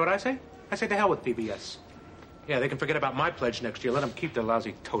 You know what I say? I say to hell with PBS. Yeah, they can forget about my pledge next year. Let them keep their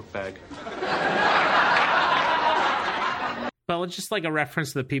lousy tote bag. Well, it's just like a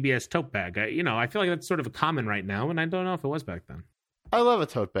reference to the PBS tote bag. I feel like that's sort of a common right now, and I don't know if it was back then. I love a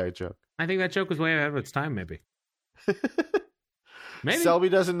tote bag joke. I think that joke was way ahead of its time, maybe. Maybe. Selby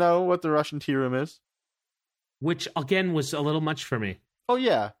doesn't know what the Russian tea room is. Which, again, was a little much for me. Oh,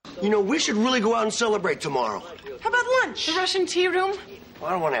 yeah. You know, we should really go out and celebrate tomorrow. How about lunch? The Russian tea room? Well,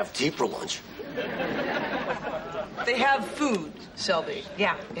 I don't want to have tea for lunch. They have food, Selby.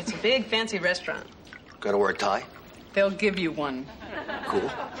 Yeah, it's a big, fancy restaurant. Gotta wear a tie? They'll give you one. Cool.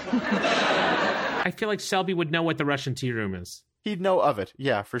 I feel like Selby would know what the Russian tea room is. He'd know of it.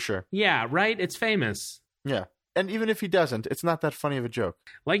 Yeah, for sure. Yeah, right? It's famous. Yeah. And even if he doesn't, it's not that funny of a joke.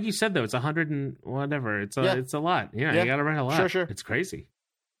 Like you said, though, it's 100 and whatever. It's a lot. Yeah, you got to write a lot. Sure. It's crazy.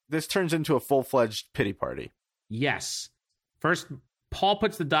 This turns into a full-fledged pity party. Yes. First, Paul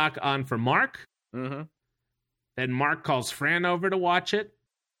puts the doc on for Mark. Mm-hmm. Then Mark calls Fran over to watch it.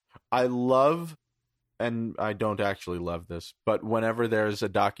 I love, and I don't actually love this, but whenever there's a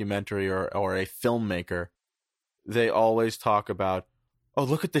documentary or a filmmaker, they always talk about, oh,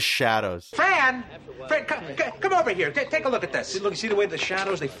 look at the shadows. Fran, come over here. Take a look at this. See the way the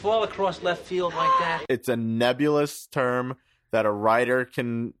shadows, they fall across left field like that? It's a nebulous term that a writer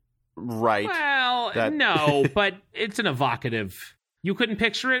can write. Well, no, but it's an evocative. You couldn't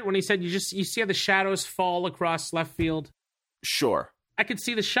picture it when he said you see how the shadows fall across left field? Sure. I could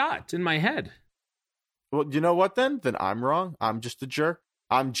see the shot in my head. Well, you know what then? Then I'm wrong. I'm just a jerk.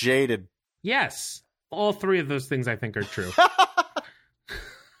 I'm jaded. Yes. All three of those things I think are true.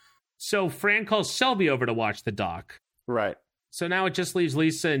 So Fran calls Selby over to watch the doc. Right. So now it just leaves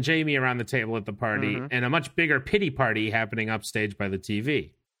Lisa and Jamie around the table at the party and a much bigger pity party happening upstage by the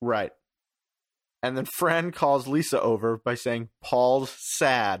TV. Right. And then Fran calls Lisa over by saying, Paul's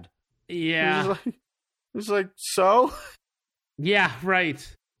sad. Yeah. It's like, so? Yeah,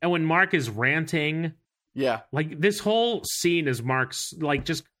 right. And when Mark is ranting. Yeah. Like, this whole scene is Mark's, like,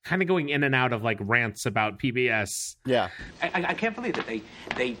 just kind of going in and out of, like, rants about PBS. Yeah. I can't believe that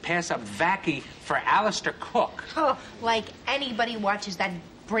they pass up Vacky for Alistair Cook. Oh, like anybody watches that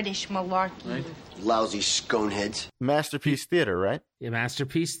British malarkey. Right. Lousy sconeheads. Masterpiece Theater, right? Yeah,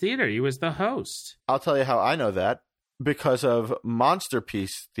 Masterpiece Theater. He was the host. I'll tell you how I know that. Because of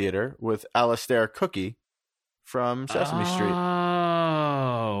Monsterpiece Theater with Alistair Cookie from Sesame Street.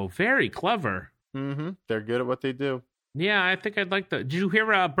 Oh, very clever. Mm-hmm. They're good at what they do. Yeah, I think I'd like that. Did you hear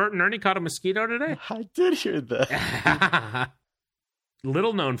Bert and Ernie caught a mosquito today? I did hear that.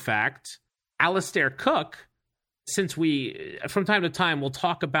 Little known fact, Alistair Cook, since we, from time to time, will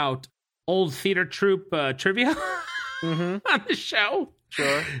talk about old theater troupe trivia on the show.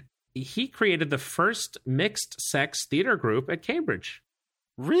 Sure. He created the first mixed-sex theater group at Cambridge.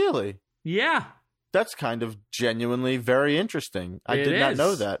 Really? Yeah. That's kind of genuinely very interesting. I did not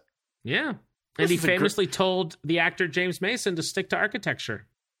know that. Yeah. And he famously told the actor James Mason to stick to architecture.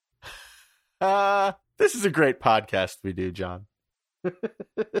 This is a great podcast we do, John.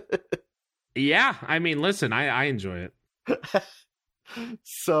 Yeah. I mean, listen, I enjoy it.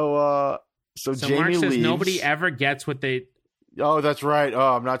 So Jamie Mark says leaves. Nobody ever gets what they... Oh, that's right.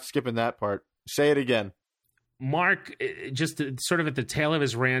 Oh, I'm not skipping that part. Say it again. Mark, just sort of at the tail of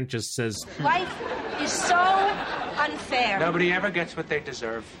his rant, just says... Life is so unfair. Nobody ever gets what they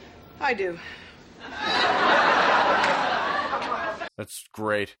deserve. I do. That's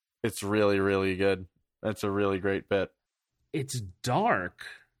great. It's really, really good. That's a really great bit. It's dark.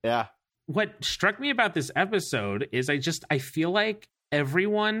 Yeah. What struck me about this episode is I feel like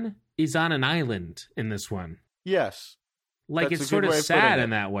everyone is on an island in this one. Yes. Like, That's it's a good sort of way of sad putting it. in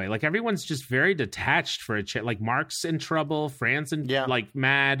that way. Like, everyone's just very detached for a change. Like, Mark's in trouble. Fran's like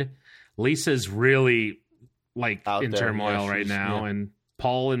mad. Lisa's really like Out in there, turmoil yeah, right now. yeah. And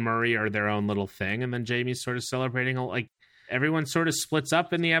Paul and Murray are their own little thing. And then Jamie's sort of celebrating. Like, everyone sort of splits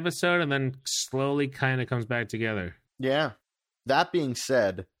up in the episode and then slowly kind of comes back together. Yeah. That being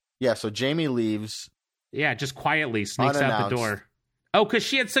said, yeah, so Jamie leaves. Yeah, just quietly sneaks out the Unannounced. door. Oh, because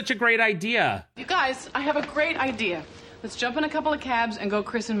she had such a great idea. You guys, I have a great idea. Let's jump in a couple of cabs and go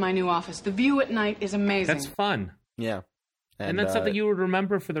christen my new office. The view at night is amazing. That's fun. Yeah. And that's something you would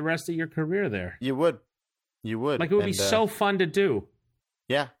remember for the rest of your career there. You would. You would. Like, it would be so fun to do.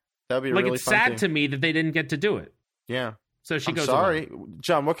 Yeah. That would be Like, really it's fun. sad to me that they didn't get to do it. Yeah. So she I'm goes, sorry. along.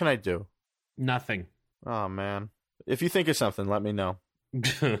 John, what can I do? Nothing. Oh, man. If you think of something, let me know.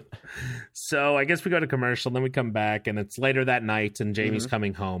 So I guess we go to commercial, then we come back, and it's later that night, and Jamie's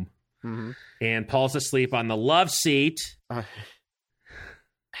coming home. Mm-hmm. And Paul's asleep on the love seat.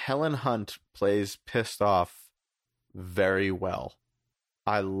 Helen Hunt plays pissed off very well.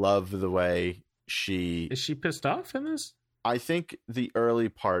 I love the way she... Is she pissed off in this? I think the early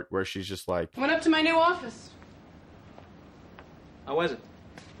part where she's just like... Went up to my new office. How was it?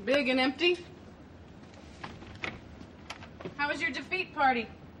 Big and empty. How was your defeat party?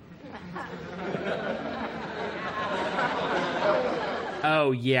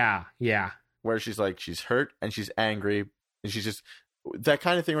 Oh, yeah. Yeah. Where she's like, she's hurt and she's angry. And she's just... That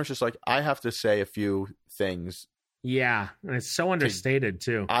kind of thing where it's just like, I have to say a few things. Yeah. And it's so understated,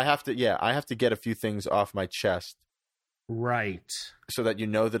 too. I have to get a few things off my chest. Right. So that you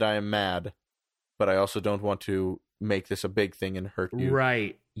know that I am mad, but I also don't want to make this a big thing and hurt you.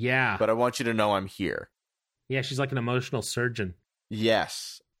 Right. Yeah. But I want you to know I'm here. Yeah, she's like an emotional surgeon.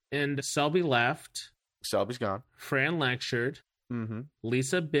 Yes. And Selby left. Selby's gone. Fran lectured. Mm-hmm.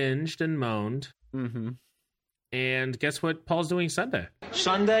 Lisa binged and moaned. Mm-hmm. And guess what Paul's doing Sunday?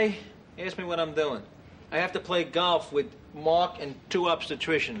 Sunday? Ask me what I'm doing. I have to play golf with Mark and 2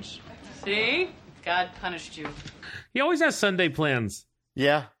 obstetricians. See? God punished you. He always has Sunday plans.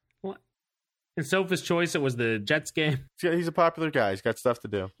 Yeah. In Sophie's Choice, it was the Jets game. He's a popular guy. He's got stuff to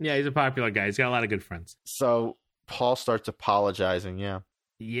do. Yeah, he's a popular guy. He's got a lot of good friends. So Paul starts apologizing, yeah.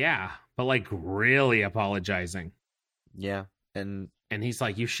 Yeah, but like really apologizing. Yeah. And he's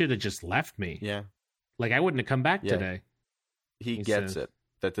like, you should have just left me. Yeah. Like, I wouldn't have come back today. He gets it,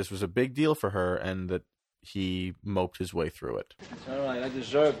 that this was a big deal for her and that he moped his way through it. It's all right. I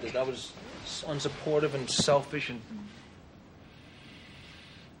deserved it. I was unsupportive and selfish and...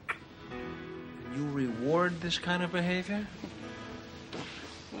 You reward this kind of behavior?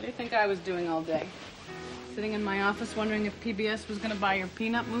 What do you think I was doing all day? Sitting in my office wondering if PBS was going to buy your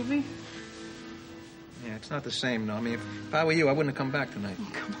Peanut movie? Yeah, it's not the same, no. I mean, if I were you, I wouldn't have come back tonight.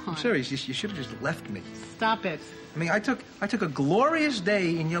 Oh, come on. I'm serious. You should have just left me. Stop it. I mean, I took a glorious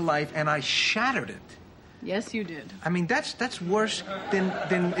day in your life and I shattered it. Yes, you did. I mean, that's worse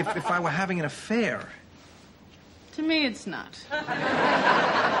than if I were having an affair. To me, it's not.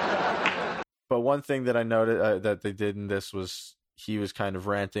 But one thing that I noted that they did in this was he was kind of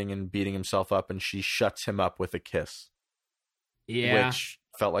ranting and beating himself up, and she shuts him up with a kiss. Yeah. Which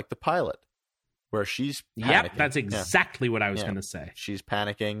felt like the pilot, where she's panicking. Yep, that's exactly what I was going to say. She's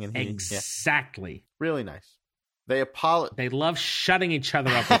panicking. And exactly. Really nice. They love shutting each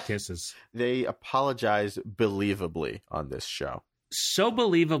other up with kisses. They apologize believably on this show. So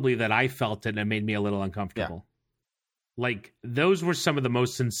believably that I felt it and it made me a little uncomfortable. Like, those were some of the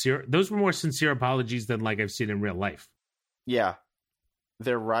most sincere... Those were more sincere apologies than, like, I've seen in real life. Yeah.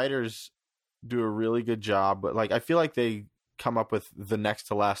 Their writers do a really good job. But, like, I feel like they come up with the next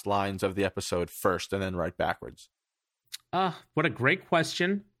to last lines of the episode first and then write backwards. What a great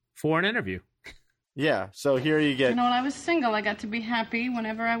question for an interview. Yeah, so here you get... You know, when I was single, I got to be happy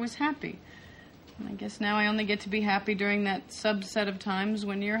whenever I was happy. And I guess now I only get to be happy during that subset of times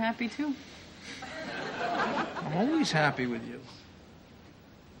when you're happy, too. I'm always happy with you.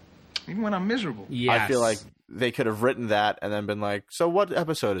 Even when I'm miserable. Yes. I feel like they could have written that and then been like, so what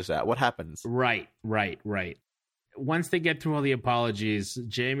episode is that? What happens? Right. Once they get through all the apologies,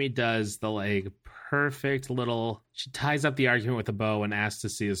 Jamie does the, like, perfect little... She ties up the argument with a bow and asks to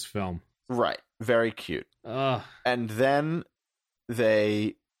see his film. Right. Very cute. Ugh. And then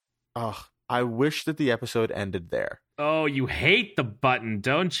they... I wish that the episode ended there. Oh, you hate the button,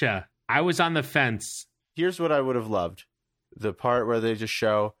 don't you? I was on the fence. Here's what I would have loved. The part where they just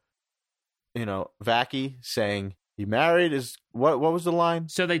show, Vackie saying, he married is... What was the line?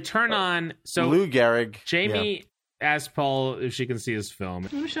 So they turn on... So Lou Gehrig. Jamie asked Paul if she can see his film.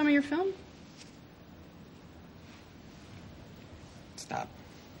 You want to show me your film? Stop.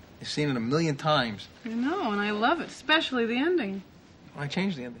 You've seen it 1,000,000 times. I know, and I love it, especially the ending. I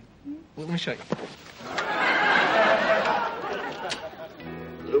changed the ending. Well, let me show you.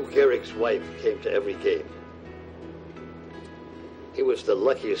 Lou Gehrig's wife came to every game. He was the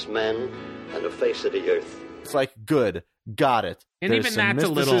luckiest man on the face of the earth. It's like, good, got it. And There's even some that's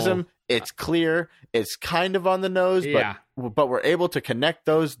mysticism. a little... It's clear. It's kind of on the nose, but we're able to connect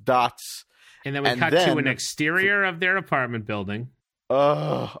those dots. And then we cut to an exterior of their apartment building.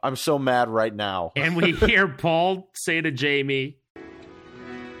 Oh, I'm so mad right now. And we hear Paul say to Jamie...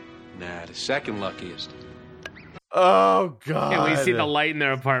 Nah, the second luckiest. Oh, God. And we see the light in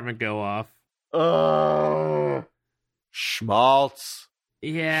their apartment go off. Oh. Schmaltz.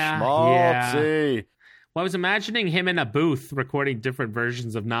 Yeah. Schmaltzy. Yeah. Well, I was imagining him in a booth recording different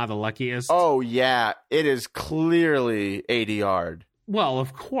versions of Nah the Luckiest. Oh, yeah. It is clearly 80 yard. Well,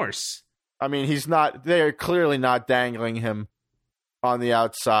 of course. I mean, they're clearly not dangling him on the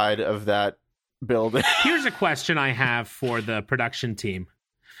outside of that building. Here's a question I have for the production team.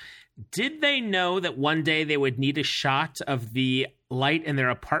 Did they know that one day they would need a shot of the light in their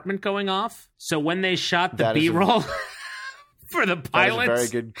apartment going off? So when they shot the B-roll for the pilots, that is a very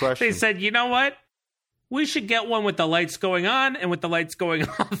good question. They said, you know what? We should get one with the lights going on and with the lights going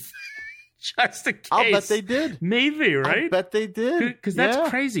off. Just in case. I'll bet they did. Maybe, right? I bet they did. Because that's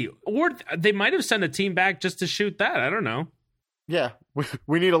crazy. Or they might have sent a team back just to shoot that. I don't know. Yeah,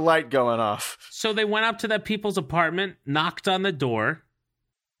 we need a light going off. So they went up to that people's apartment, knocked on the door,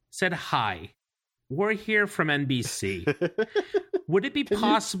 said, hi, we're here from NBC. Would it be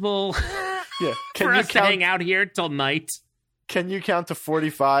possible for us to hang out here till night? Can you count to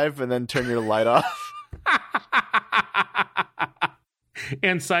 45 and then turn your light off?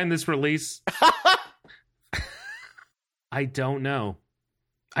 And sign this release? I don't know.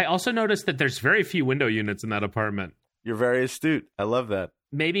 I also noticed that there's very few window units in that apartment. You're very astute. I love that.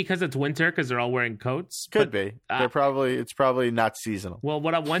 Maybe because it's winter, because they're all wearing coats. Could be. It's probably not seasonal. Well,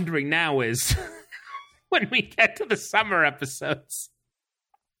 what I'm wondering now is when we get to the summer episodes,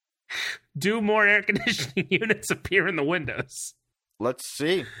 do more air conditioning units appear in the windows? Let's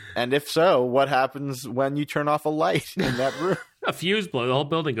see. And if so, what happens when you turn off a light in that room? A fuse blow. The whole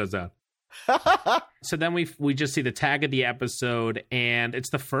building goes out. So then we just see the tag of the episode, and it's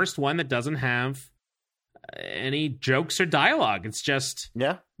the first one that doesn't have any jokes or dialogue. It's just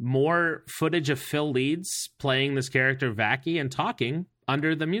more footage of Phil Leeds playing this character Vacky and talking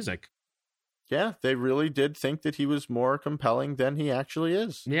under the music. Yeah, they really did think that he was more compelling than he actually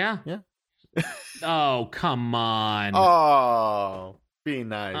is. Yeah. Oh, come on. Oh, be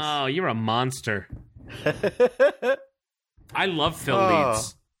nice. Oh, you're a monster. I love Phil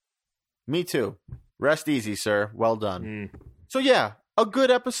Leeds. Me too. Rest easy, sir. Well done. So yeah, a good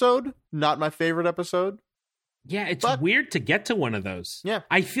episode. Not my favorite episode. Yeah, it's weird to get to one of those. Yeah.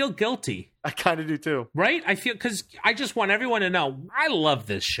 I feel guilty. I kind of do too. Right? I feel, because I just want everyone to know, I love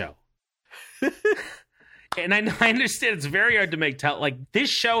this show. And I understand it's very hard to make like, this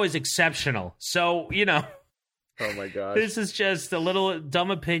show is exceptional. So, Oh my gosh. This is just a little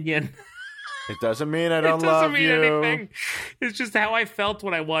dumb opinion. It doesn't mean I don't love you. It doesn't mean anything. It's just how I felt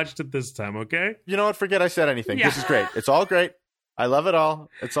when I watched it this time, okay? You know what? Forget I said anything. Yeah. This is great. It's all great. I love it all.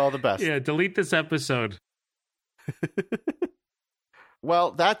 It's all the best. Yeah, delete this episode.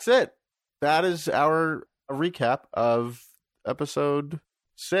 Well, that's it. That is our recap of episode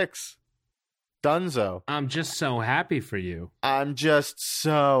 6. Dunzo. I'm just so happy for you. I'm just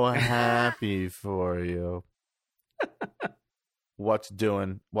so happy for you. What's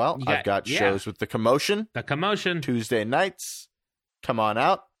doing? Well, I've got shows with The Commotion. The Commotion. Tuesday nights. Come on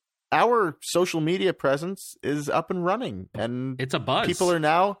out. Our social media presence is up and running. And it's a buzz. People are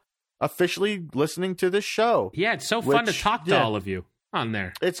now officially listening to this show. Yeah, it's so fun to talk to all of you on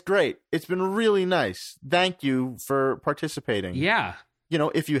there. It's great. It's been really nice. Thank you for participating. Yeah.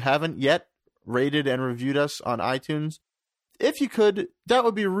 If you haven't yet rated and reviewed us on iTunes, if you could, that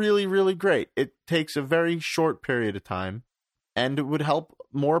would be really, really great. It takes a very short period of time, and it would help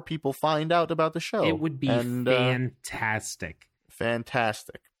more people find out about the show. It would be fantastic.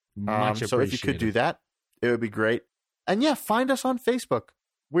 Fantastic. Much so if you could do that, it would be great. And yeah, find us on Facebook.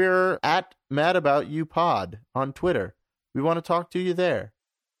 We're at Mad About You Pod on Twitter. We want to talk to you there.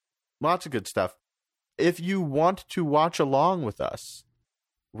 Lots of good stuff. If you want to watch along with us,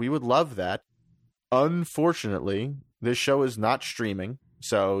 we would love that. Unfortunately, this show is not streaming,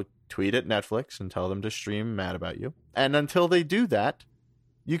 so tweet at Netflix and tell them to stream Mad About You. And until they do that,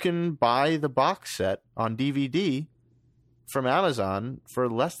 you can buy the box set on DVD from Amazon for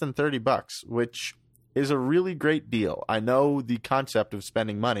less than $30, which is a really great deal. I know the concept of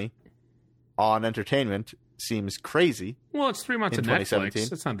spending money on entertainment seems crazy. Well, it's 3 months of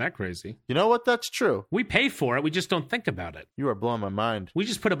Netflix. It's not that crazy. You know what? That's true. We pay for it. We just don't think about it. You are blowing my mind. We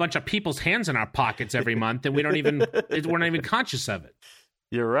just put a bunch of people's hands in our pockets every month, and we're not even conscious of it.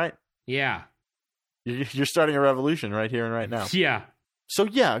 You're right. Yeah. You're starting a revolution right here and right now. Yeah. So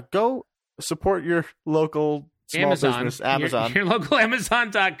yeah, go support your local small business, Amazon. Your local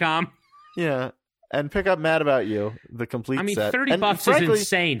Amazon.com. Yeah. And pick up Mad About You, the complete set. $30 is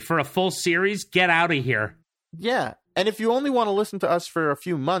insane. For a full series, get out of here. Yeah. And if you only want to listen to us for a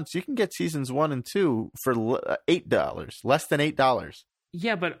few months, you can get seasons 1 and 2 for $8, less than $8.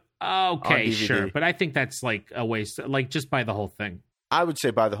 Yeah, but okay, sure. But I think that's like a waste. Like, just buy the whole thing. I would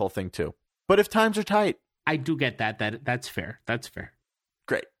say buy the whole thing too. But if times are tight. I do get that. That's fair. That's fair.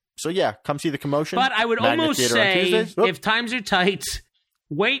 Great. So yeah, come see The Commotion. But I would almost say, if times are tight,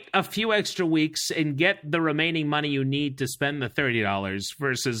 wait a few extra weeks and get the remaining money you need to spend the $30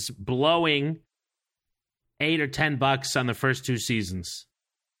 versus blowing $8 or $10 on the first 2 seasons.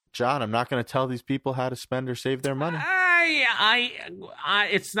 John, I'm not going to tell these people how to spend or save their money.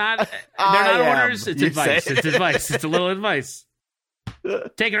 It's not. They're not orders. It's advice. It's advice. It's a little advice.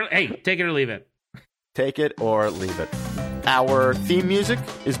 Take it or leave it. Take it or leave it. Our theme music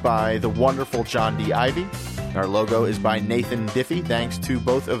is by the wonderful John D. Ivy. Our logo is by Nathan Diffie. Thanks to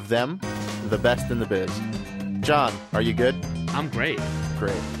both of them, the best in the biz. John, are you good? I'm great.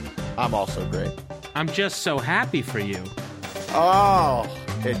 Great. I'm also great. I'm just so happy for you. Oh,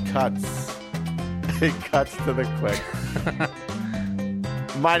 it cuts. It cuts to the quick.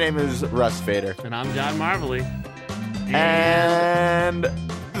 My name is Russ Fader. And I'm John Marvelly. And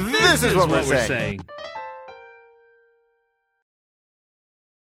this is what we're saying.